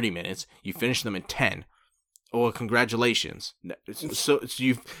 minutes, 30 minutes, you finish them in 10. Oh, congratulations. So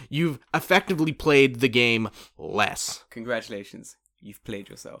you've effectively played the game less. Congratulations. You've played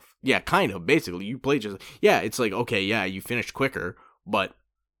yourself. Yeah, kind of. Basically, you played yourself. Yeah, it's like, okay, yeah, you finished quicker, but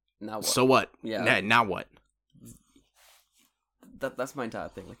now what? So what? Yeah. Now what? That's my entire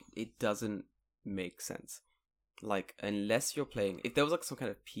thing. Like, it doesn't make sense. Like, unless you're playing... If there was, like, some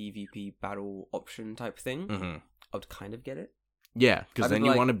kind of PvP battle option type thing, I would kind of get it. Yeah, because then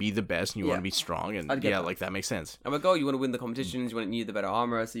you want to be the best and you want to be strong, and that makes sense. I'm like, you want to win the competitions, you need the better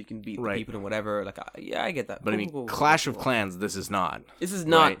armor so you can beat the people and whatever. Like, I get that. But Clash of Clans, this is not. This is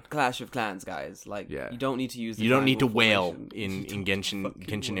not Clash of Clans, guys. Like, you don't need to use. You don't need to wail in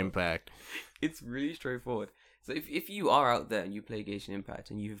Genshin Impact. It's really straightforward. So if you are out there and you play Genshin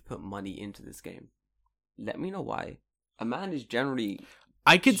Impact and you've put money into this game, let me know why. A man is generally.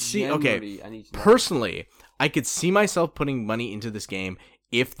 I could see, personally, I could see myself putting money into this game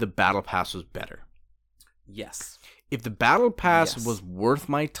if the Battle Pass was better. Yes. If the Battle Pass was worth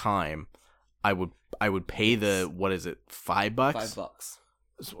my time, I would pay the, what is it, $5? $5.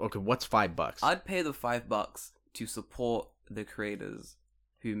 Okay, what's $5? I'd pay the $5 to support the creators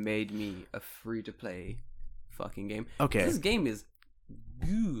who made me a free-to-play fucking game. Okay. This game is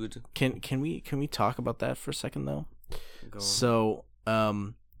good. Can we talk about that for a second, though? Go on. So...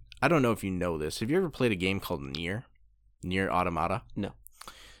 I don't know if you know this. Have you ever played a game called Nier Automata? No.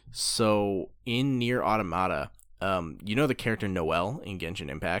 So in Nier Automata, you know the character Noelle in Genshin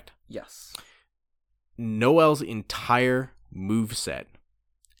Impact? Yes. Noelle's entire moveset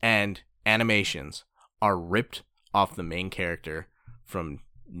and animations are ripped off the main character from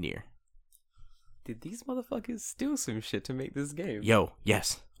Nier. Did these motherfuckers steal some shit to make this game? Yo,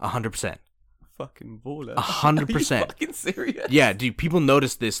 yes, 100%. Fucking baller. 100%. Are you fucking serious? Yeah, dude, people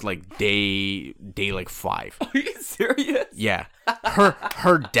noticed this like day like 5. Are you serious? Yeah.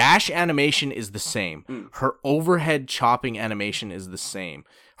 Her dash animation is the same. Her overhead chopping animation is the same.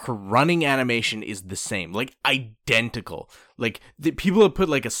 Her running animation is the same. Like, identical. Like, the people have put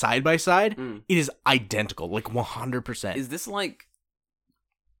like a side by side. It is identical. Like 100%. Is this like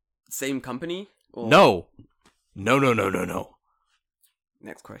same company? Or... No.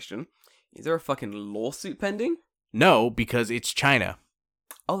 Next question. Is there a fucking lawsuit pending? No, because it's China.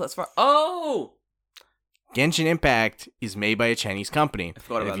 Oh, that's right. Oh! Genshin Impact is made by a Chinese company. I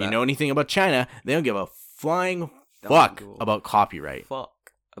forgot about that. If you know anything about China, they don't give a flying fuck about copyright.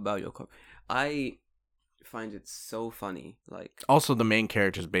 Fuck about your copyright. I find it so funny. Like, also, the main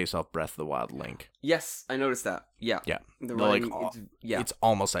character is based off Breath of the Wild Link. Yes, I noticed that. Yeah. The writing, it's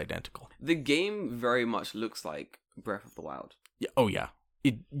almost identical. The game very much looks like Breath of the Wild. Yeah. Oh, yeah.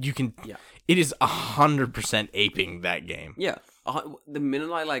 It is 100% aping that game. Yeah. The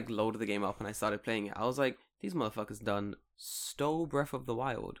minute I loaded the game up and I started playing it, I was like, these motherfuckers stole Breath of the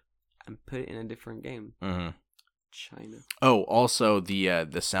Wild and put it in a different game. Mm-hmm. China. Oh, also the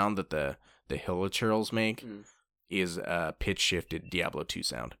sound that the Hilichurls make is pitch shifted Diablo 2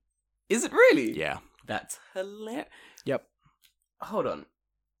 sound. Is it really? Yeah. That's hilarious. Yep. Hold on.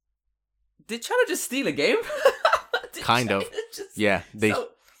 Did China just steal a game? Kind of. Yeah.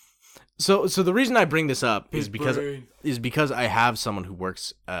 So the reason I bring this up is because I have someone who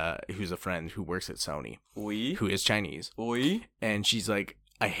works who's a friend who works at Sony. Oui. Who is Chinese. Oui. And she's like,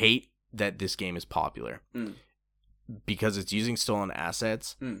 I hate that this game is popular. Because it's using stolen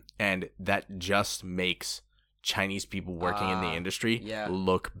assets and that just makes Chinese people working in the industry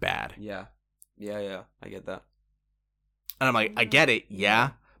look bad. Yeah. I get that. And I'm like, I get it,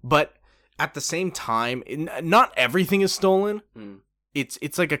 but at the same time, not everything is stolen.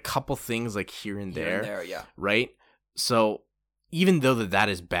 It's like a couple things like here and there, right? So even though that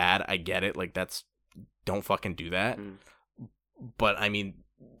is bad, I get it. Like, don't fucking do that. But I mean,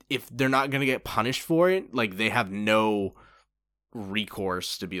 if they're not gonna get punished for it, like they have no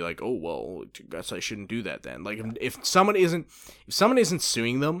recourse to be like, oh well, I guess I shouldn't do that then. Like if someone isn't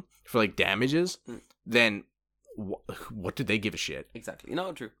suing them for like damages, then what do they give a shit? Exactly.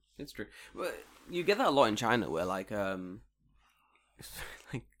 No, true. It's true. But you get that a lot in China, where like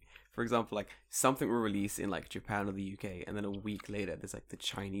like for example, like something will release in like Japan or the UK, and then a week later there's like the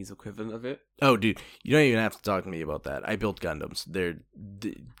Chinese equivalent of it. Oh, dude, you don't even have to talk to me about that. I built Gundams. They're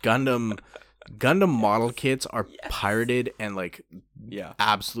Gundam model kits are pirated and like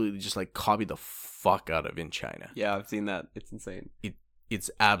absolutely just like copied the fuck out of in China. Yeah, I've seen that. It's insane. It's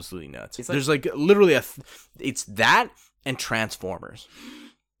absolutely nuts. It's There's like literally it's that and Transformers.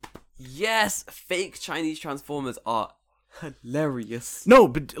 Yes, fake Chinese Transformers are hilarious. No,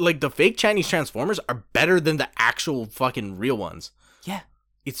 but like the fake Chinese Transformers are better than the actual fucking real ones. Yeah,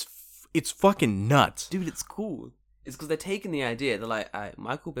 it's fucking nuts, dude. It's cool. It's because they're taking the idea. They're like,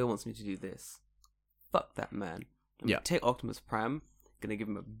 Michael Bay wants me to do this. Fuck that, man. Take Optimus Prime. Gonna give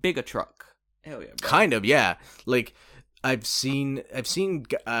him a bigger truck. Hell yeah, bro. Kind of, yeah. Like I've seen.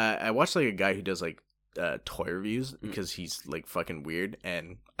 I watched like a guy who does like toy reviews because he's like fucking weird,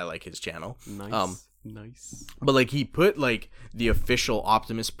 and I like his channel. Nice. But like he put like the official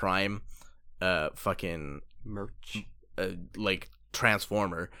Optimus Prime, fucking merch, like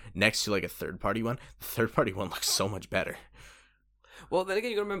Transformer next to like a third party one. The third party one looks so much better. Well, then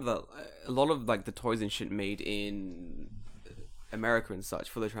again, you gotta remember that a lot of like the toys and shit made in America and such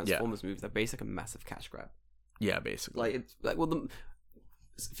for the Transformers movies, they're basically a massive cash grab. Yeah, basically. Like it's like, well,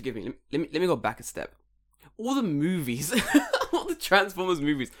 forgive me. Let me go back a step. All the movies, all the Transformers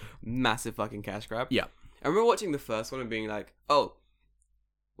movies, massive fucking cash grab. Yeah. I remember watching the first one and being like, oh,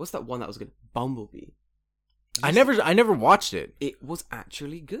 what's that one that was good? Bumblebee. I never watched it. It was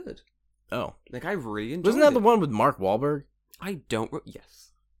actually good. Oh. Like, I really enjoyed it. Wasn't that the one with Mark Wahlberg? I don't...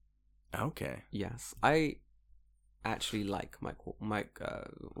 Yes. Okay. Yes. I actually like Mike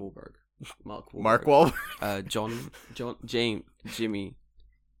Wahlberg. Mark Wahlberg. Mark Wahlberg? Jimmy.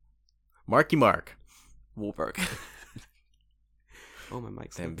 Marky Mark. Wahlberg. Oh, my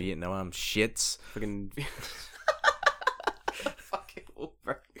mic's... Them Vietnam shits. Fucking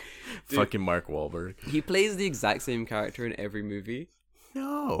Wahlberg. Dude, fucking Mark Wahlberg. He plays the exact same character in every movie.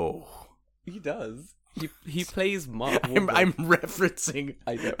 No. He does. He plays Mark Wahlberg. I'm referencing.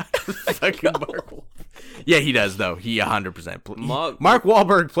 I know. Fucking Mark Wahlberg. Yeah, he does though. He 100%. Mark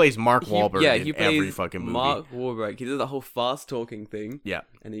Wahlberg plays Mark Wahlberg in plays every fucking movie. Mark Wahlberg. He does that whole fast talking thing. Yeah.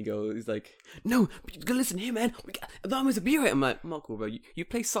 And he's like, no, but you gotta listen here, man. The army's a beer. I'm like, Mark Wahlberg, you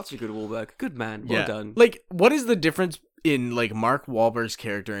play such a good Wahlberg. Good man. Well done. Like, what is the difference in like Mark Wahlberg's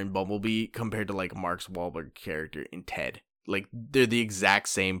character in Bumblebee compared to like Mark Wahlberg's character in Ted? Like they're the exact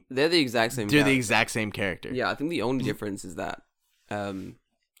same. They're the exact same. They're the exact same character. Yeah, I think the only difference is that.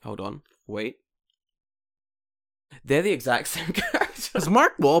 Hold on, wait. They're the exact same character. Has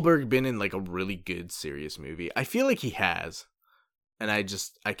Mark Wahlberg been in like a really good serious movie? I feel like he has, and I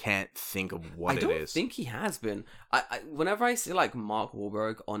can't think of what it is. I don't think he has been. I whenever I see like Mark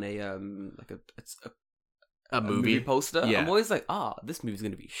Wahlberg on a movie poster, I'm always like, this movie's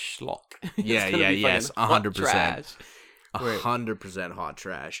gonna be schlock. Yes, 100%. 100% hot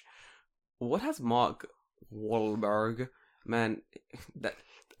trash. What has Mark Wahlberg? Man, that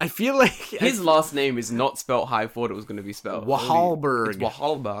I feel like his last name is not spelled how I thought it was going to be spelled. Wahlberg. It's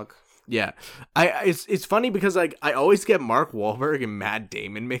Wahlberg. Yeah, it's funny because like I always get Mark Wahlberg and Matt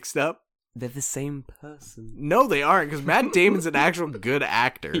Damon mixed up. They're the same person. No, they aren't, because Matt Damon's an actual good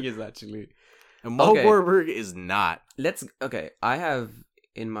actor. He is actually, and Mark Wahlberg is not. I have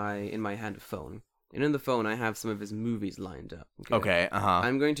in my hand a phone. And in the phone, I have some of his movies lined up. Okay,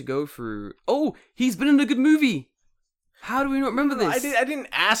 I'm going to go through... Oh, he's been in a good movie! How do we not remember this? I didn't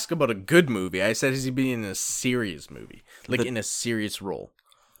ask about a good movie. I said, has he been in a serious movie? Like, in a serious role.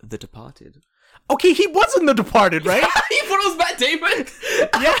 The Departed. Okay, he was in The Departed, right? He thought it was Matt Damon!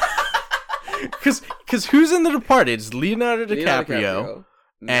 Yeah! Because who's in The Departed? It's Leonardo DiCaprio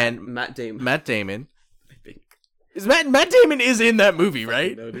and Matt Damon. Matt Damon. I think. Matt Damon is in that movie,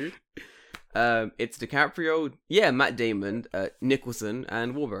 right? No, dude. It's DiCaprio, Matt Damon, Nicholson,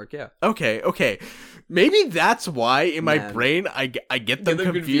 and Wahlberg, yeah. Okay. Maybe that's why in my brain I get them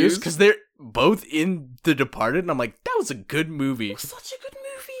confused, because they're both in The Departed, and I'm like, that was a good movie. Such a good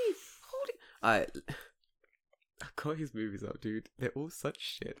movie! I got his movies up, dude. They're all such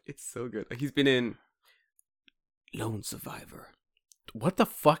shit. It's so good. Like, he's been in Lone Survivor. What the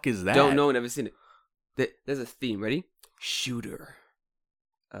fuck is that? Don't know, never seen it. There's a theme, ready? Shooter.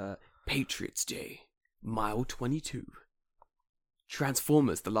 Patriots Day, Mile 22,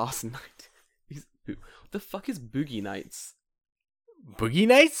 Transformers: The Last Night. What the fuck is Boogie Nights? Boogie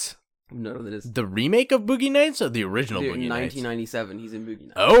Nights? No, that is The remake of Boogie Nights or the original Boogie Nights? 1997. He's in Boogie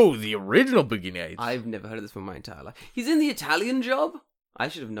Nights. Oh, the original Boogie Nights. I've never heard of this for my entire life. He's in The Italian Job. I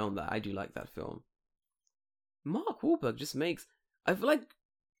should have known that. I do like that film. Mark Wahlberg just makes... I feel like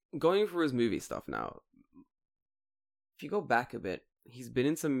going through his movie stuff now, if you go back a bit, he's been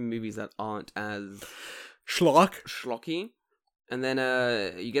in some movies that aren't as... schlocky. And then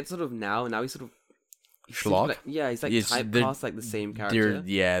you get sort of now he's sort of... Schlock? Like, yeah, he's like typecast like the same character.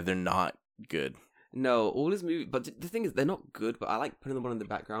 They're not good. No, all his movies... But the thing is, they're not good, but I like putting them on in the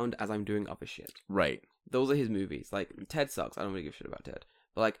background as I'm doing other shit. Right. Those are his movies. Like, Ted sucks. I don't really give a shit about Ted.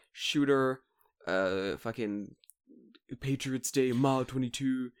 But like, Shooter, fucking... Patriots Day, Mile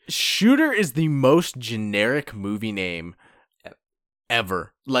 22. Shooter is the most generic movie name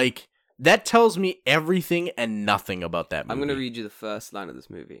ever. Like, that tells me everything and nothing about that movie. I'm going to read you the first line of this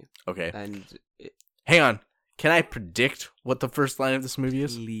movie. Okay. And hang on. Can I predict what the first line of this movie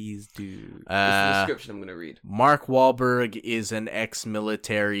is? Please do. It's the description I'm going to read. Mark Wahlberg is an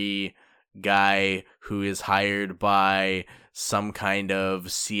ex-military guy who is hired by some kind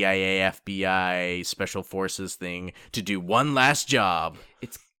of CIA, FBI, special forces thing to do one last job.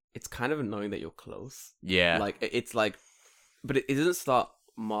 It's kind of annoying that you're close. Yeah. Like, it's like... But it doesn't start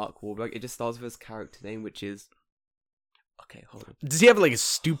Mark Wahlberg. It just starts with his character name, which is... Okay, hold on. Does he have like a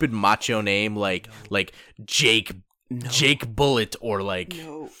stupid macho name like Jake Bullet or like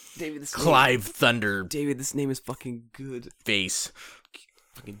David, this Clive Thunder? David, this name is fucking good. Face.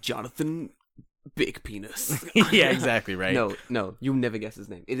 Fucking Jonathan Big Penis. Yeah, exactly right. No, you'll never guess his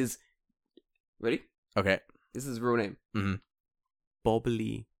name. It is... Ready? Okay. This is his real name. Mm-hmm. Bob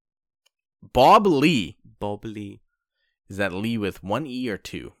Lee. Bob Lee. Bob Lee. Is that Lee with one E or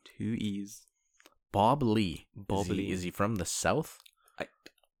two? Two E's. Bob Lee. Bob Lee. Is he from the South?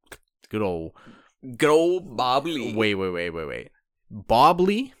 Good old Bob Lee. Wait. Bob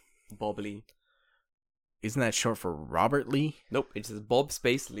Lee? Bob Lee. Isn't that short for Robert Lee? Nope, it says Bob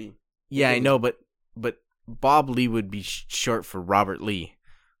Space Lee. Yeah, I know, but Bob Lee would be short for Robert Lee.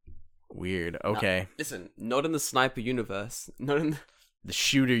 Weird. Okay. Now, listen, not in the Sniper universe. Not in the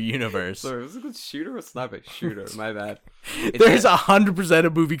Shooter universe. Sorry, was it called Shooter or Sniper? Shooter, my bad. There's 100% a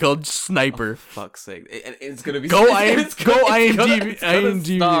movie called Sniper. Oh, fuck's sake. It's gonna be... Go IMDb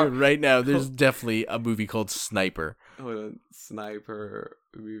right now. There's definitely a movie called Sniper. Hold on. Sniper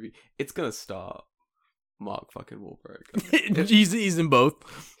movie. It's gonna star Mark fucking Wahlberg. He's in both.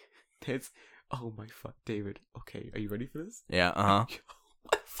 Oh my fuck, David. Okay, are you ready for this? Yeah, Oh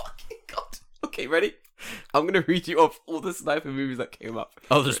my fucking god. Okay, ready? I'm gonna read you off all the Sniper movies that came up.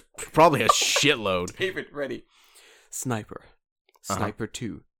 Oh, there's probably a shitload. David, ready? Sniper. Sniper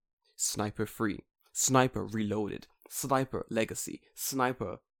 2. Sniper 3. Sniper Reloaded. Sniper Legacy.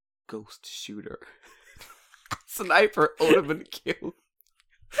 Sniper Ghost Shooter. Sniper Ultimate Kill.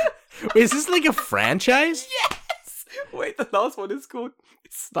 Wait, is this like a franchise? Yes! Wait, the last one is called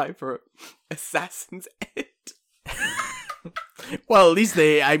Sniper Assassin's End. Well, at least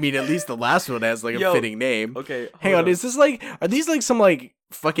the last one has like a fitting name. Okay, hang on. Is this like, are these like some like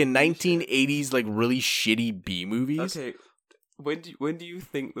fucking 1980s like really shitty B movies? Okay, when do you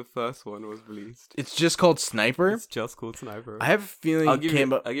think the first one was released? It's just called Sniper. It's just called Sniper. I have a feeling I'll give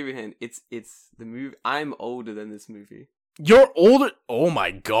you a hint. It's the movie. I'm older than this movie. You're older. Oh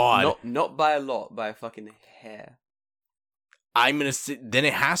my god. Not by a lot, by a fucking hair. I'm gonna say then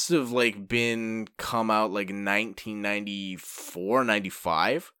it has to have like come out like 1994,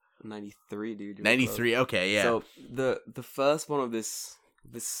 95, 93, dude. 93. Okay, yeah. So the first one of this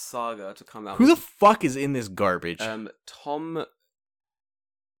saga to come out. Who the fuck is in this garbage? Tom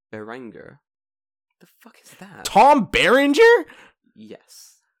Berenger. The fuck is that? Tom Berenger?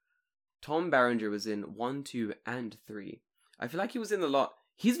 Yes. Tom Berenger was in 1, 2, and 3. I feel like he was in a lot.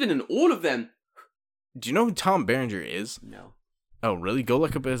 He's been in all of them. Do you know who Tom Berenger is? No. Oh, really? Go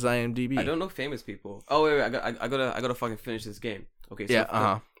look up his IMDb. I don't know famous people. Oh wait, I gotta fucking finish this game. Okay, so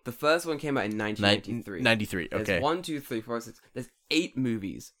yeah, the first one came out in 1993. 93, okay. There's 1, 2, 3, 4, 6. There's 8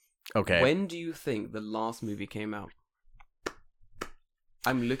 movies. Okay. When do you think the last movie came out?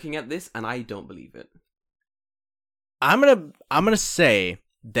 I'm looking at this and I don't believe it. I'm gonna say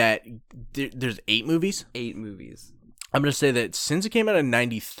that there's 8 movies. 8 movies. I'm gonna say that since it came out in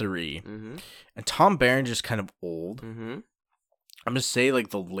 93, and Tom Berenger's kind of old. I'm gonna say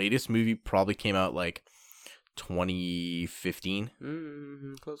like the latest movie probably came out like 2015.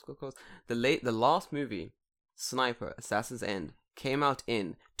 Close. The last movie, Sniper Assassin's End, came out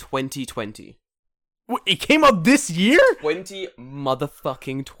in 2020. It came out this year? 20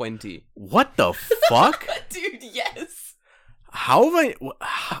 motherfucking 20. What the fuck? Dude, yes. How have I?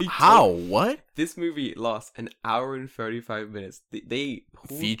 How? What? This movie lost an hour and 35 minutes. They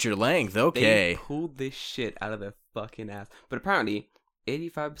pulled, Feature length. Okay. They pulled this shit out of their fucking ass. But apparently,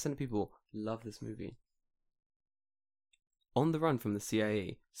 85% of people love this movie. On the run from the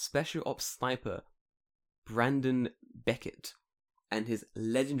CIA, Special Ops sniper Brandon Beckett and his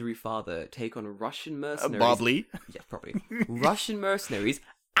legendary father take on Russian mercenaries. Bob Lee? Yeah, probably. Russian mercenaries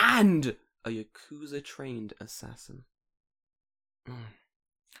and a Yakuza-trained assassin.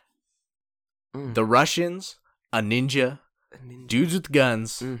 The Russians, a ninja, dudes with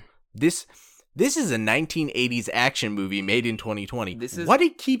guns. This is a 1980s action movie made in 2020. What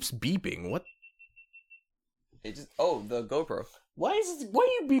it keeps beeping? What? It just the GoPro. Why are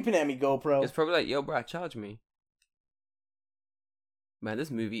you beeping at me, GoPro? It's probably like, yo, bro, charge me. Man,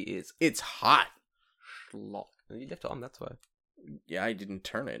 this movie is It's hot. schlock. You left it on, that's why. Yeah, I didn't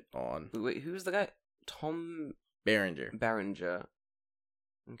turn it on. Wait, who's the guy? Tom Berenger.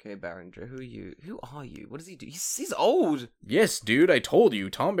 Okay, Berenger. Who are you? Who are you? What does he do? He's old. Yes, dude, I told you.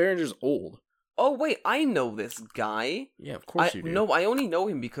 Tom Berenger's old. Oh wait, I know this guy. Yeah, of course you do. No, I only know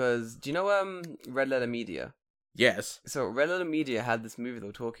him because do you know Red Letter Media? Yes. So Red Letter Media had this movie they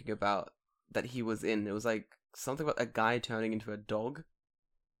were talking about that he was in. It was like something about a guy turning into a dog.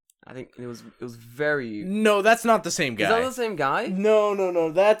 I think it was very. No, that's not the same guy. Is that the same guy?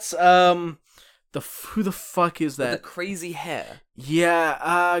 No. That's who the fuck is that? With the crazy hair.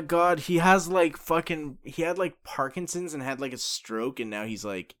 Yeah. God, he has like he had like Parkinson's and had like a stroke, and now he's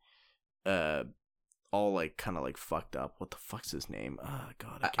like, all like kind of like fucked up. What the fuck's his name? Oh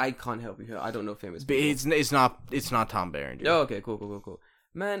God, I can't help you here. I don't know famous but people. it's not Tom Berenger. Oh, okay, cool.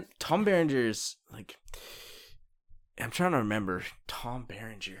 Man, Tom Berenger's like, I'm trying to remember Tom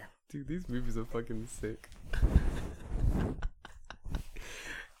Berenger. Dude, these movies are fucking sick.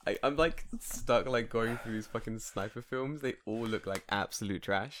 I'm like stuck like going through these fucking sniper films. They all look like absolute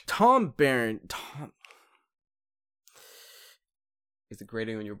trash. Tom. It's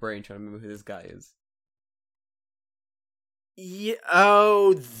grating on your brain trying to remember who this guy is. Yeah.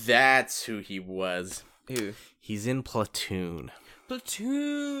 Oh, that's who he was. Who? He's in Platoon. That's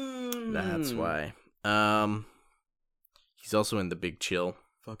why. He's also in The Big Chill.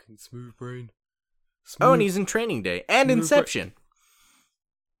 Fucking smooth brain. Oh, and he's in Training Day and Inception.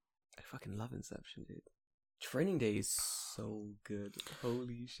 I fucking love Inception, dude. Training Day is so good.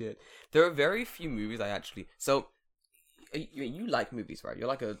 Holy shit. There are very few movies I actually... So, you like movies, right? You're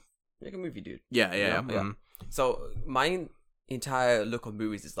like a movie dude. Yeah. Yeah. So, my entire look on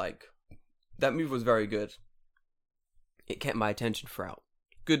movies is like, that movie was very good. It kept my attention throughout.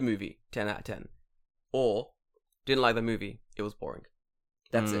 Good movie, 10 out of 10. Or, didn't like the movie, it was boring.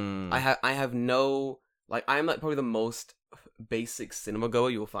 That's it. I have no... Like, I'm like probably the most basic cinema goer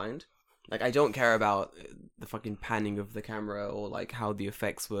you'll find. Like, I don't care about the fucking panning of the camera or like how the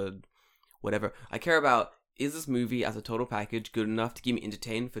effects were, whatever. I care about, is this movie as a total package good enough to keep me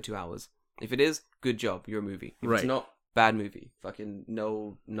entertained for 2 hours? If it is, good job, you're a movie. If it's not, bad movie. Fucking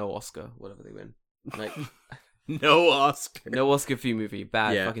no Oscar, whatever they win. Like no Oscar. No Oscar for you movie.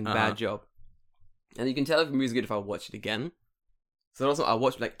 Bad bad job. And you can tell if a movie's good if I watch it again. So also I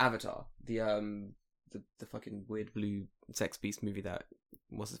watched like Avatar, the fucking weird blue sex beast movie that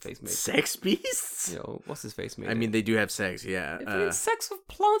what's his face made. Sex beasts? You know, what's his face made. I mean, they do have sex, yeah. It's sex with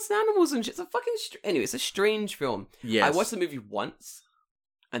plants and animals and shit. It's a fucking anyway. It's a strange film. Yes. I watched the movie once,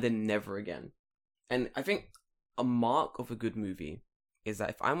 and then never again. And I think a mark of a good movie is that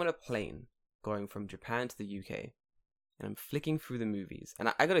if I'm on a plane going from Japan to the UK, and I'm flicking through the movies,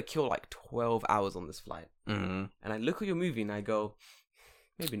 and I gotta kill like 12 hours on this flight, and I look at your movie and I go,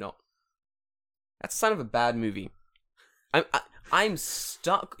 maybe not. That's a sign of a bad movie. I'm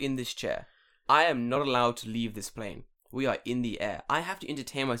stuck in this chair. I am not allowed to leave this plane. We are in the air. I have to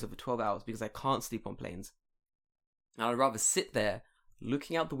entertain myself for 12 hours because I can't sleep on planes. And I'd rather sit there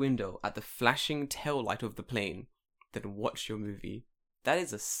looking out the window at the flashing tail light of the plane than watch your movie. That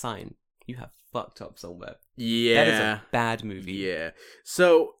is a sign you have fucked up somewhere. Yeah. That is a bad movie. Yeah.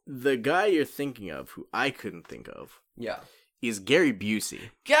 So, the guy you're thinking of, who I couldn't think of, is Gary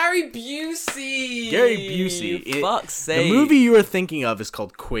Busey. Gary Busey! Fuck's sake. The movie you were thinking of is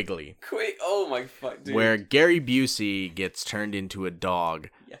called Quigley. Oh my fuck, dude. Where Gary Busey gets turned into a dog.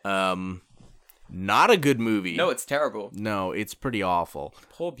 Yeah. Not a good movie. No, it's terrible. No, it's pretty awful.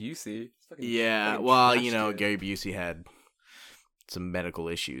 Poor Busey. Yeah, well, you know, Gary Busey had some medical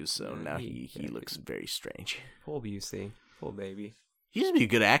issues, so now he looks very strange. Poor Busey. Poor baby. He used to be a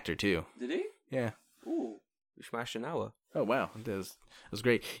good actor, too. Did he? Yeah. Ooh. We smashed an hour. Oh, wow. That was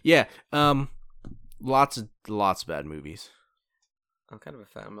great. Yeah. Lots of bad movies. I'm kind of a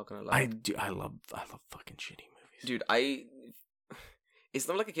fan, I'm not gonna lie. I love fucking shitty movies. Dude, it's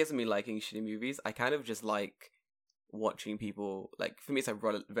not like a case of me liking shitty movies. I kind of just like watching people, like, for me it's like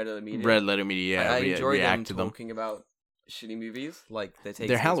Red Letter Media. Red Letter Media, yeah. I enjoy react them to talking about shitty movies. Like,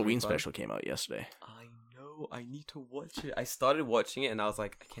 their Halloween special came out yesterday. I know. I need to watch it. I started watching it and I was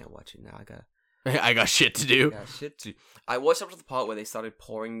like, I can't watch it now. I got shit to do. I watched up to the part where they started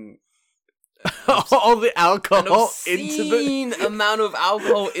pouring all the alcohol into the amount of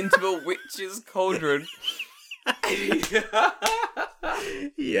alcohol into a witch's cauldron.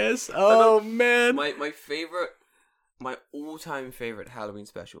 Yes. Oh man. My all-time favorite Halloween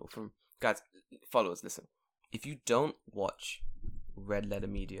special from, guys, followers, listen. If you don't watch Red Letter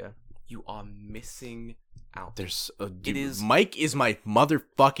Media, you are missing out. Mike is my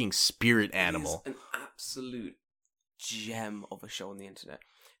motherfucking spirit animal. It is an absolute gem of a show on the internet.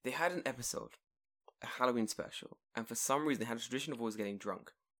 They had an episode, a Halloween special, and for some reason they had a tradition of always getting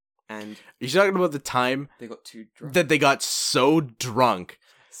drunk. And you're talking about the time they got too drunk. That they got so drunk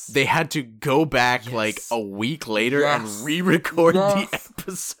they had to go back like a week later and re-record the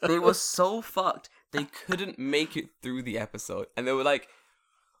episode. They were so fucked. They couldn't make it through the episode, and they were like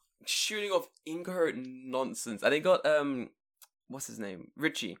shooting off incoherent nonsense. And they got what's his name?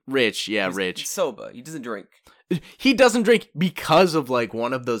 Richie. Rich. He's sober. He doesn't drink. He doesn't drink because of like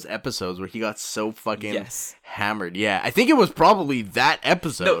one of those episodes where he got so fucking hammered. Yeah, I think it was probably that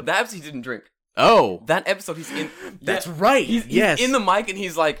episode. No, that episode he didn't drink. Oh, that episode he's in. That's right. He's in the mic and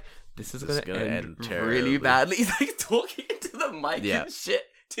he's like, "This is gonna end really badly." He's like talking into the mic and shit,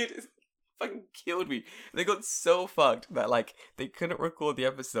 dude. It fucking killed me. They got so fucked that like they couldn't record the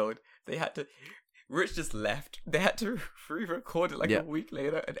episode. They had to. Rich just left. They had to re-record it like a week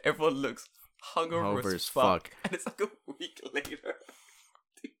later, and everyone looks hungover as fuck. And it's like a week later.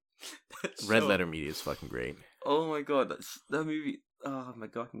 Dude, Red Letter Media is fucking great. Oh my god, that movie. Oh my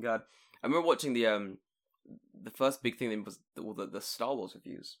fucking god. I remember watching the first big thing was the Star Wars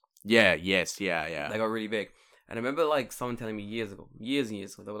reviews. Yeah. They got really big. And I remember like someone telling me years and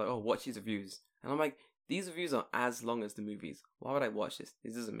years ago, they were like, "Oh, watch these reviews." And I'm like, "These reviews are as long as the movies. Why would I watch this?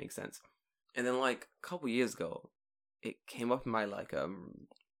 This doesn't make sense." And then like a couple years ago, it came up in my like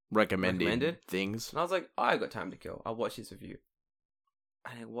recommended things. And I was like, oh, I got time to kill. I'll watch this review.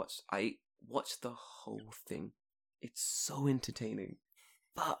 And I watched the whole thing. It's so entertaining.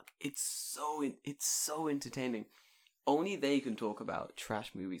 Fuck, it's so entertaining. Only they can talk about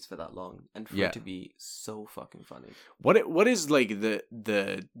trash movies for that long and for it to be so fucking funny. What is like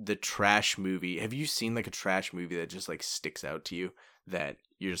the trash movie? Have you seen like a trash movie that just like sticks out to you that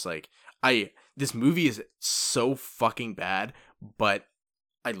you're just like, this movie is so fucking bad, but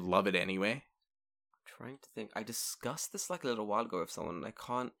I love it anyway? I'm trying to think. I discussed this like a little while ago with someone.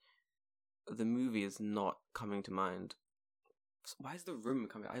 The movie is not coming to mind. Why is The Room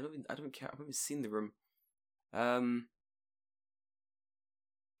coming? I don't care. I've never seen The Room. Oh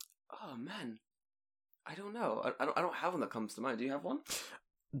man, I don't know. I don't have one that comes to mind. Do you have one?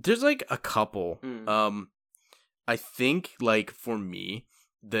 There's like a couple. I think like for me,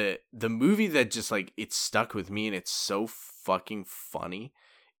 the movie that just like it stuck with me and it's so fucking funny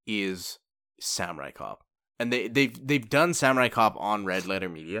is Samurai Cop. And they've done Samurai Cop on Red Letter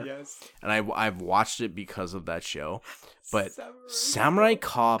Media. Yes. And I've watched it because of that show. But Samurai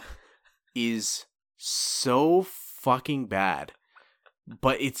Cop is so fucking bad.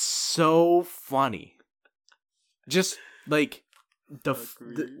 But it's so funny. Just like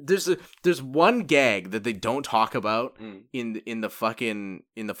there's one gag that they don't talk about in the fucking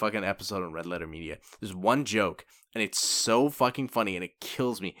episode on Red Letter Media. There's one joke and it's so fucking funny and it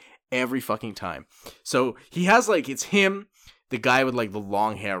kills me every fucking time. So he has like, it's him, the guy with like the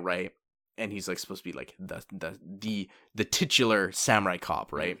long hair, right? And he's like supposed to be like the titular samurai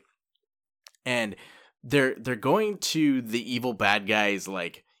cop, right? And they're going to the evil bad guy's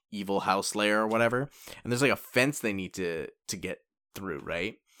like evil house lair or whatever, and there's like a fence they need to get through,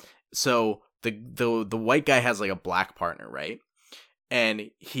 right? So the white guy has like a black partner, right?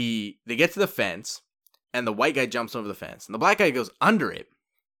 And they get to the fence, and the white guy jumps over the fence, and the black guy goes under it.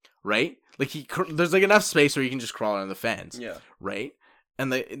 Right? Like there's like enough space where you can just crawl under the fence. Yeah. Right?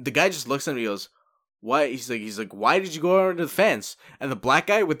 And the guy just looks at him and he goes, "Why?" He's like, "Why did you go under the fence?" And the black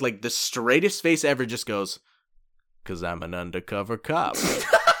guy with like the straightest face ever just goes, "'Cause I'm an undercover cop."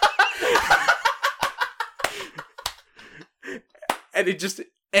 And it just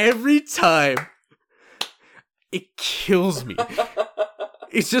every time it kills me.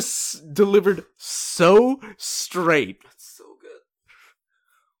 It's just delivered so straight.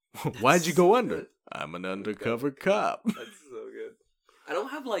 Why'd you go under? I'm an undercover cop. That's so good. I don't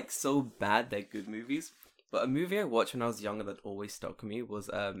have like so bad they're good movies, but a movie I watched when I was younger that always stuck with me was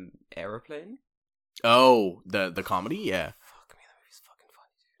Aeroplane. Oh, the comedy, yeah. Fuck me, that movie's fucking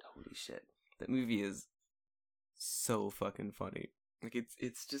funny, dude. Holy shit, that movie is so fucking funny. Like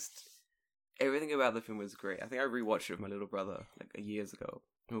it's just everything about the film was great. I think I rewatched it with my little brother like years ago.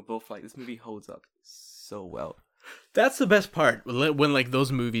 And we're both like, this movie holds up so well. That's the best part when like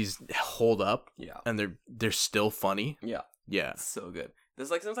those movies hold up. Yeah, and they're still funny. Yeah, yeah, it's so good.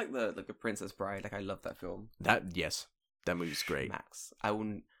 There's like something like the Princess Bride. Like I love that film. That movie's great. Max, I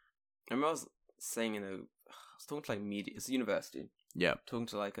wouldn't. I remember I was saying I was talking to like media. It's a university. Yeah, talking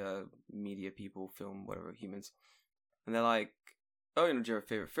to like media people, film whatever humans, and they're like, "Oh, do you have a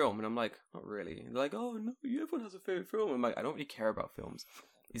favorite film?" And I'm like, "Not really." And they're like, "Oh no, everyone has a favorite film." I'm like, "I don't really care about films.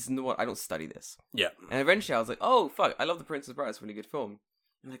 This is what I don't study this." Yeah. And eventually I was like, "Oh fuck, I love The Princess Bride. It's a really good film."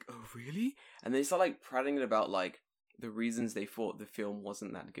 And like, "Oh really?" And they start like prattling it about like the reasons they thought the film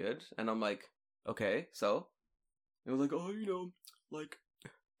wasn't that good, and I'm like, "Okay, so." They were like, "Oh, like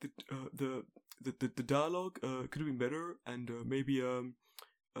the dialogue could have been better, and maybe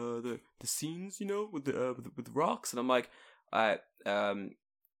the scenes, with the rocks." And I'm like, "Alright,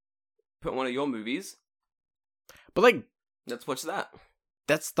 put one of your movies." But like, let's watch that.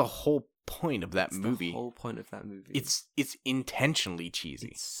 That's the whole point of that movie. The whole point of that movie. It's intentionally cheesy.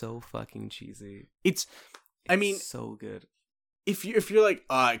 It's so fucking cheesy. It's so good. If you're like,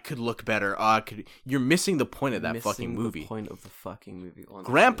 it could look better, you're missing the point of that fucking movie. The point of the fucking movie.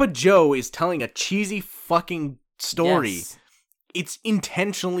 Honestly. Grandpa Joe is telling a cheesy fucking story. Yes. It's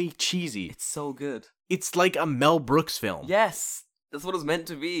intentionally cheesy. It's so good. It's like a Mel Brooks film. Yes, that's what it's meant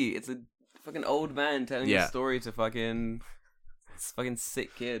to be. It's a fucking old man telling a story to fucking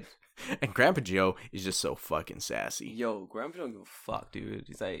sick kid. And Grandpa Joe is just so fucking sassy. Yo, Grandpa don't give a fuck, dude.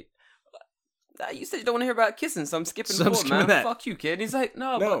 He's like, "You said you don't want to hear about kissing, so I'm skipping forward, man. That. Fuck you, kid." And he's like,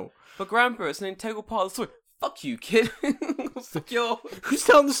 no. But Grandpa, it's an integral part of the story. Fuck you, kid. Yo, who's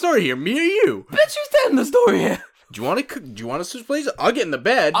telling the story here? Me or you? Bitch, who's telling the story here? Do you want to switch places? I'll get in the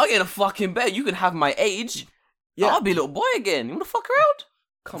bed. I'll get in a fucking bed. You can have my age. Yeah. I'll be a little boy again. You want to fuck around?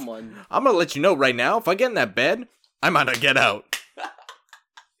 Come on. I'm gonna let you know right now. If I get in that bed, I might not get out.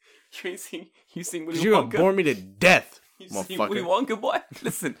 You sing Willy Wonka? You're gonna bore me to death. You sing Willy Wonka, boy?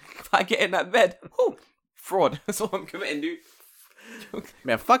 Listen, if I get in that bed, fraud. That's what I'm committing, dude.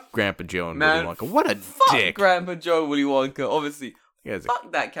 Man, fuck Grandpa Joe and Willy Wonka. What a dick. Grandpa Joe and Willy Wonka, obviously.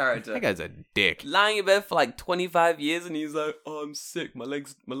 Fuck that character. That guy's a dick. Lying in bed for like 25 years and he's like, "Oh, I'm sick. My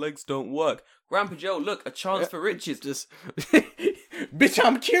legs don't work." Grandpa Joe, look, a chance for riches. Just, bitch,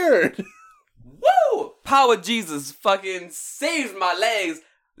 I'm cured. Woo! Power Jesus fucking saves my legs.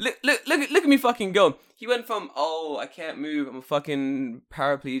 Look at me fucking go. He went from, "Oh, I can't move. I'm a fucking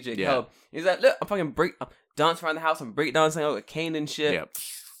paraplegic." Yeah. Help. He's like, "Look, I'm dancing around the house. I'm breakdancing out with a cane and shit." Yep.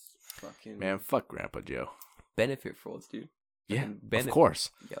 Fucking man, fuck Grandpa Joe. Benefit frauds, dude. Yeah, of course.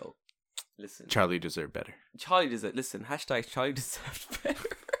 Yo, listen. Charlie deserved better. Listen, hashtag Charlie deserved better.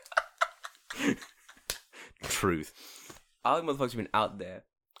 Truth. All the motherfuckers have been out there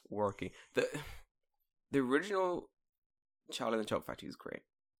working. The original Charlie and the Chocolate Factory is great.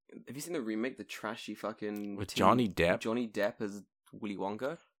 Have you seen the remake, the trashy fucking... With Johnny Depp? Johnny Depp as Willy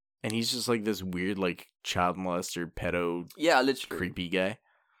Wonka? And he's just like this weird, like, child molester, pedo... Yeah, literally. Creepy guy.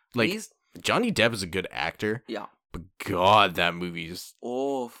 Like, Johnny Depp is a good actor. Yeah. But God, that movie is...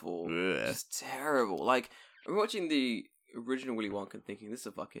 awful. Ugh. Just terrible. Like, I'm watching the original Willy Wonka and thinking, this is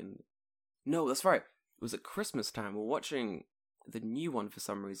a fucking... No, that's right. It was at Christmas time. We're watching the new one for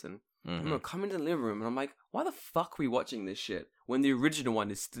some reason. I'm gonna come into the living room and I'm like, why the fuck are we watching this shit when the original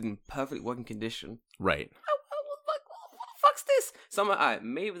one is still in perfectly working condition? Right. What the fuck's this? So I'm like, alright,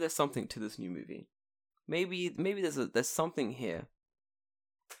 maybe there's something to this new movie. Maybe there's something here.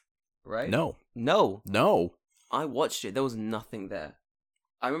 Right? No. I watched it. There was nothing there.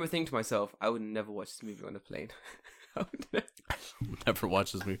 I remember thinking to myself, I would never watch this movie on a plane. I would never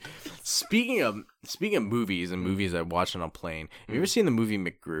watch this movie. Speaking of movies and movies I watched on a plane, have you ever seen the movie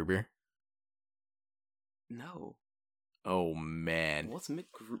MacGruber? No. Oh man. What's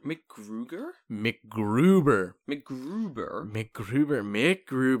MacGruber? MacGruber. MacGruber.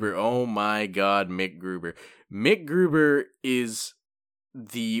 Oh my god, MacGruber. MacGruber is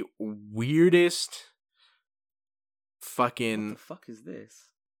the weirdest fucking... What the fuck is this?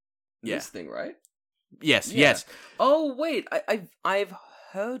 Yeah. This thing, right? Yes. Oh wait, I've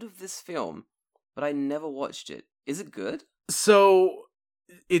heard of this film, but I never watched it. Is it good? So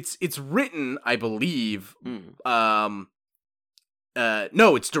it's written, I believe. No,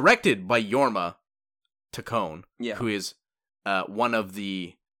 it's directed by Jorma Taccone, who is one of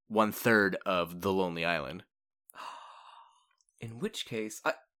the 1/3 of The Lonely Island. In which case,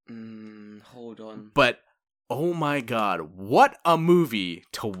 hold on. But Oh my god, what a movie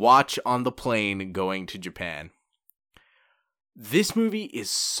to watch on the plane going to Japan. This movie is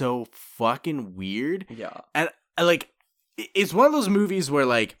so fucking weird. Yeah. And like, it's one of those movies where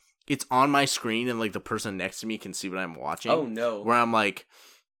like it's on my screen and like the person next to me can see what I'm watching. Oh no. Where I'm like,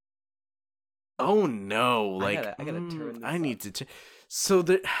 oh no, like I gotta turn this I need to so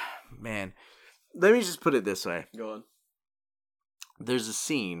the man, let me just put it this way. Go on. There's a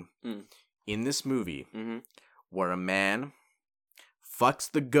scene in this movie Mm-hmm. where a man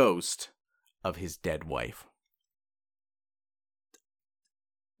fucks the ghost of his dead wife.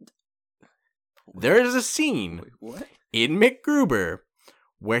 There is a scene in MacGruber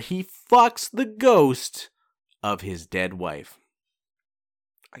where he fucks the ghost of his dead wife.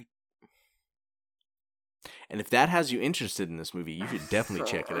 And if that has you interested in this movie, you should definitely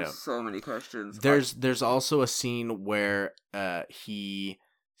check it out. So many questions. There's also a scene where he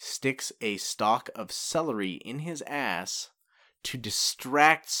sticks a stalk of celery in his ass to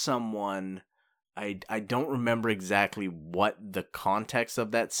distract someone. I don't remember exactly what the context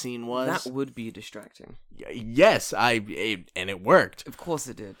of that scene was. That would be distracting. Yes, and it worked. Of course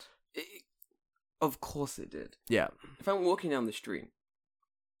it did. Of course it did. Yeah. If I'm walking down the street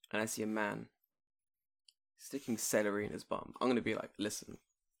and I see a man sticking celery in his bum, I'm gonna be like, listen,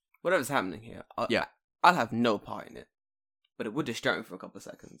 whatever's happening here, I'll have no part in it, but it would distract me for a couple of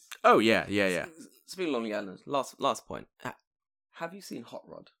seconds. Oh yeah. Speaking of Lonely Island, last point. Have you seen Hot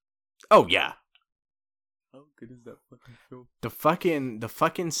Rod? Oh yeah. How good is that fucking film? The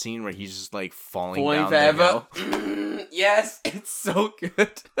fucking scene where he's just like falling down forever. the hill. Yes, it's so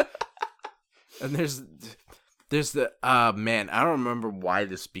good. And there's the man, I don't remember why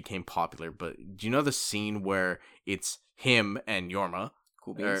this became popular, but do you know the scene where it's him and Yorma?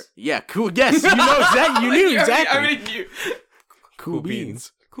 Cool Beans. Cool. Yes, you know exactly. You knew exactly. I already knew. Cool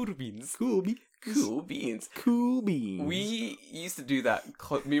Beans. Cool Beans. Cool Beans. Cool Beans. Cool Beans. We used to do that.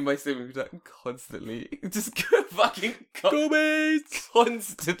 Me and my siblings do that constantly. Just fucking Cool Beans.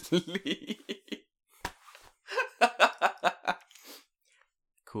 Constantly.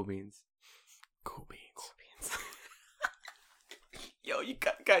 Cool Beans. Cool Beans. Yo, you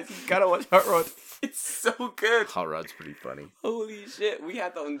gotta watch Hot Rod. It's so good. Hot Rod's pretty funny. Holy shit, we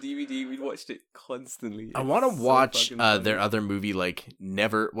had that on DVD. We watched it constantly. I want to watch their other movie, like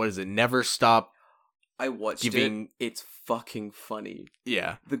Never Stop. I watched it. It's fucking funny.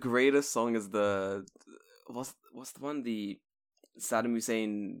 Yeah. The greatest song is the what's the one, the Saddam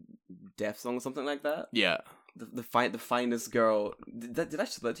Hussein death song or something like that. Yeah. The finest girl. Did I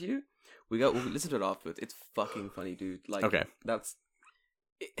show that to you? We'll listen to it afterwards. It's fucking funny, dude. Like, okay.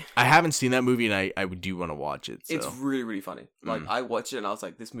 I haven't seen that movie, and I do want to watch it. So. It's really, really funny. Like, I watched it, and I was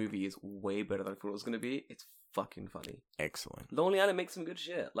like, this movie is way better than I thought it was going to be. It's fucking funny. Excellent. Lonely Island makes some good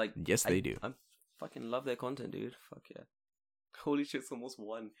shit. Like, yes, they do. I fucking love their content, dude. Fuck yeah. Holy shit, it's almost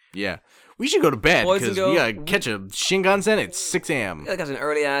 1. Yeah. We should go to bed, because we gotta catch a Shinkansen at 6 a.m. Yeah, I got an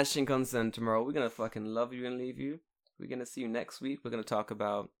early-ass Shinkansen tomorrow. We're gonna fucking love you and leave you. We're gonna see you next week. We're gonna talk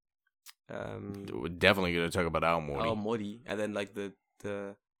about... We're definitely gonna talk about Aomori. Aomori. And then, like, the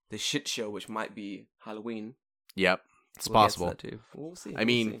shit show, which might be Halloween. Yep, it's possible. Too. We'll see.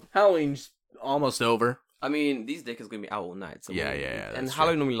 Halloween's almost over. I mean, these dickers gonna be out all night. So yeah. And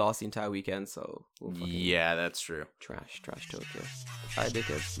Halloween normally lasts the entire weekend, so yeah, that's true. Trash Tokyo. Alright,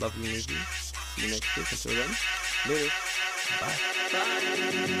 dickers. Love you, movie. See you next week. Until then, later.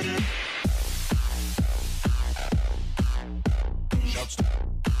 Bye.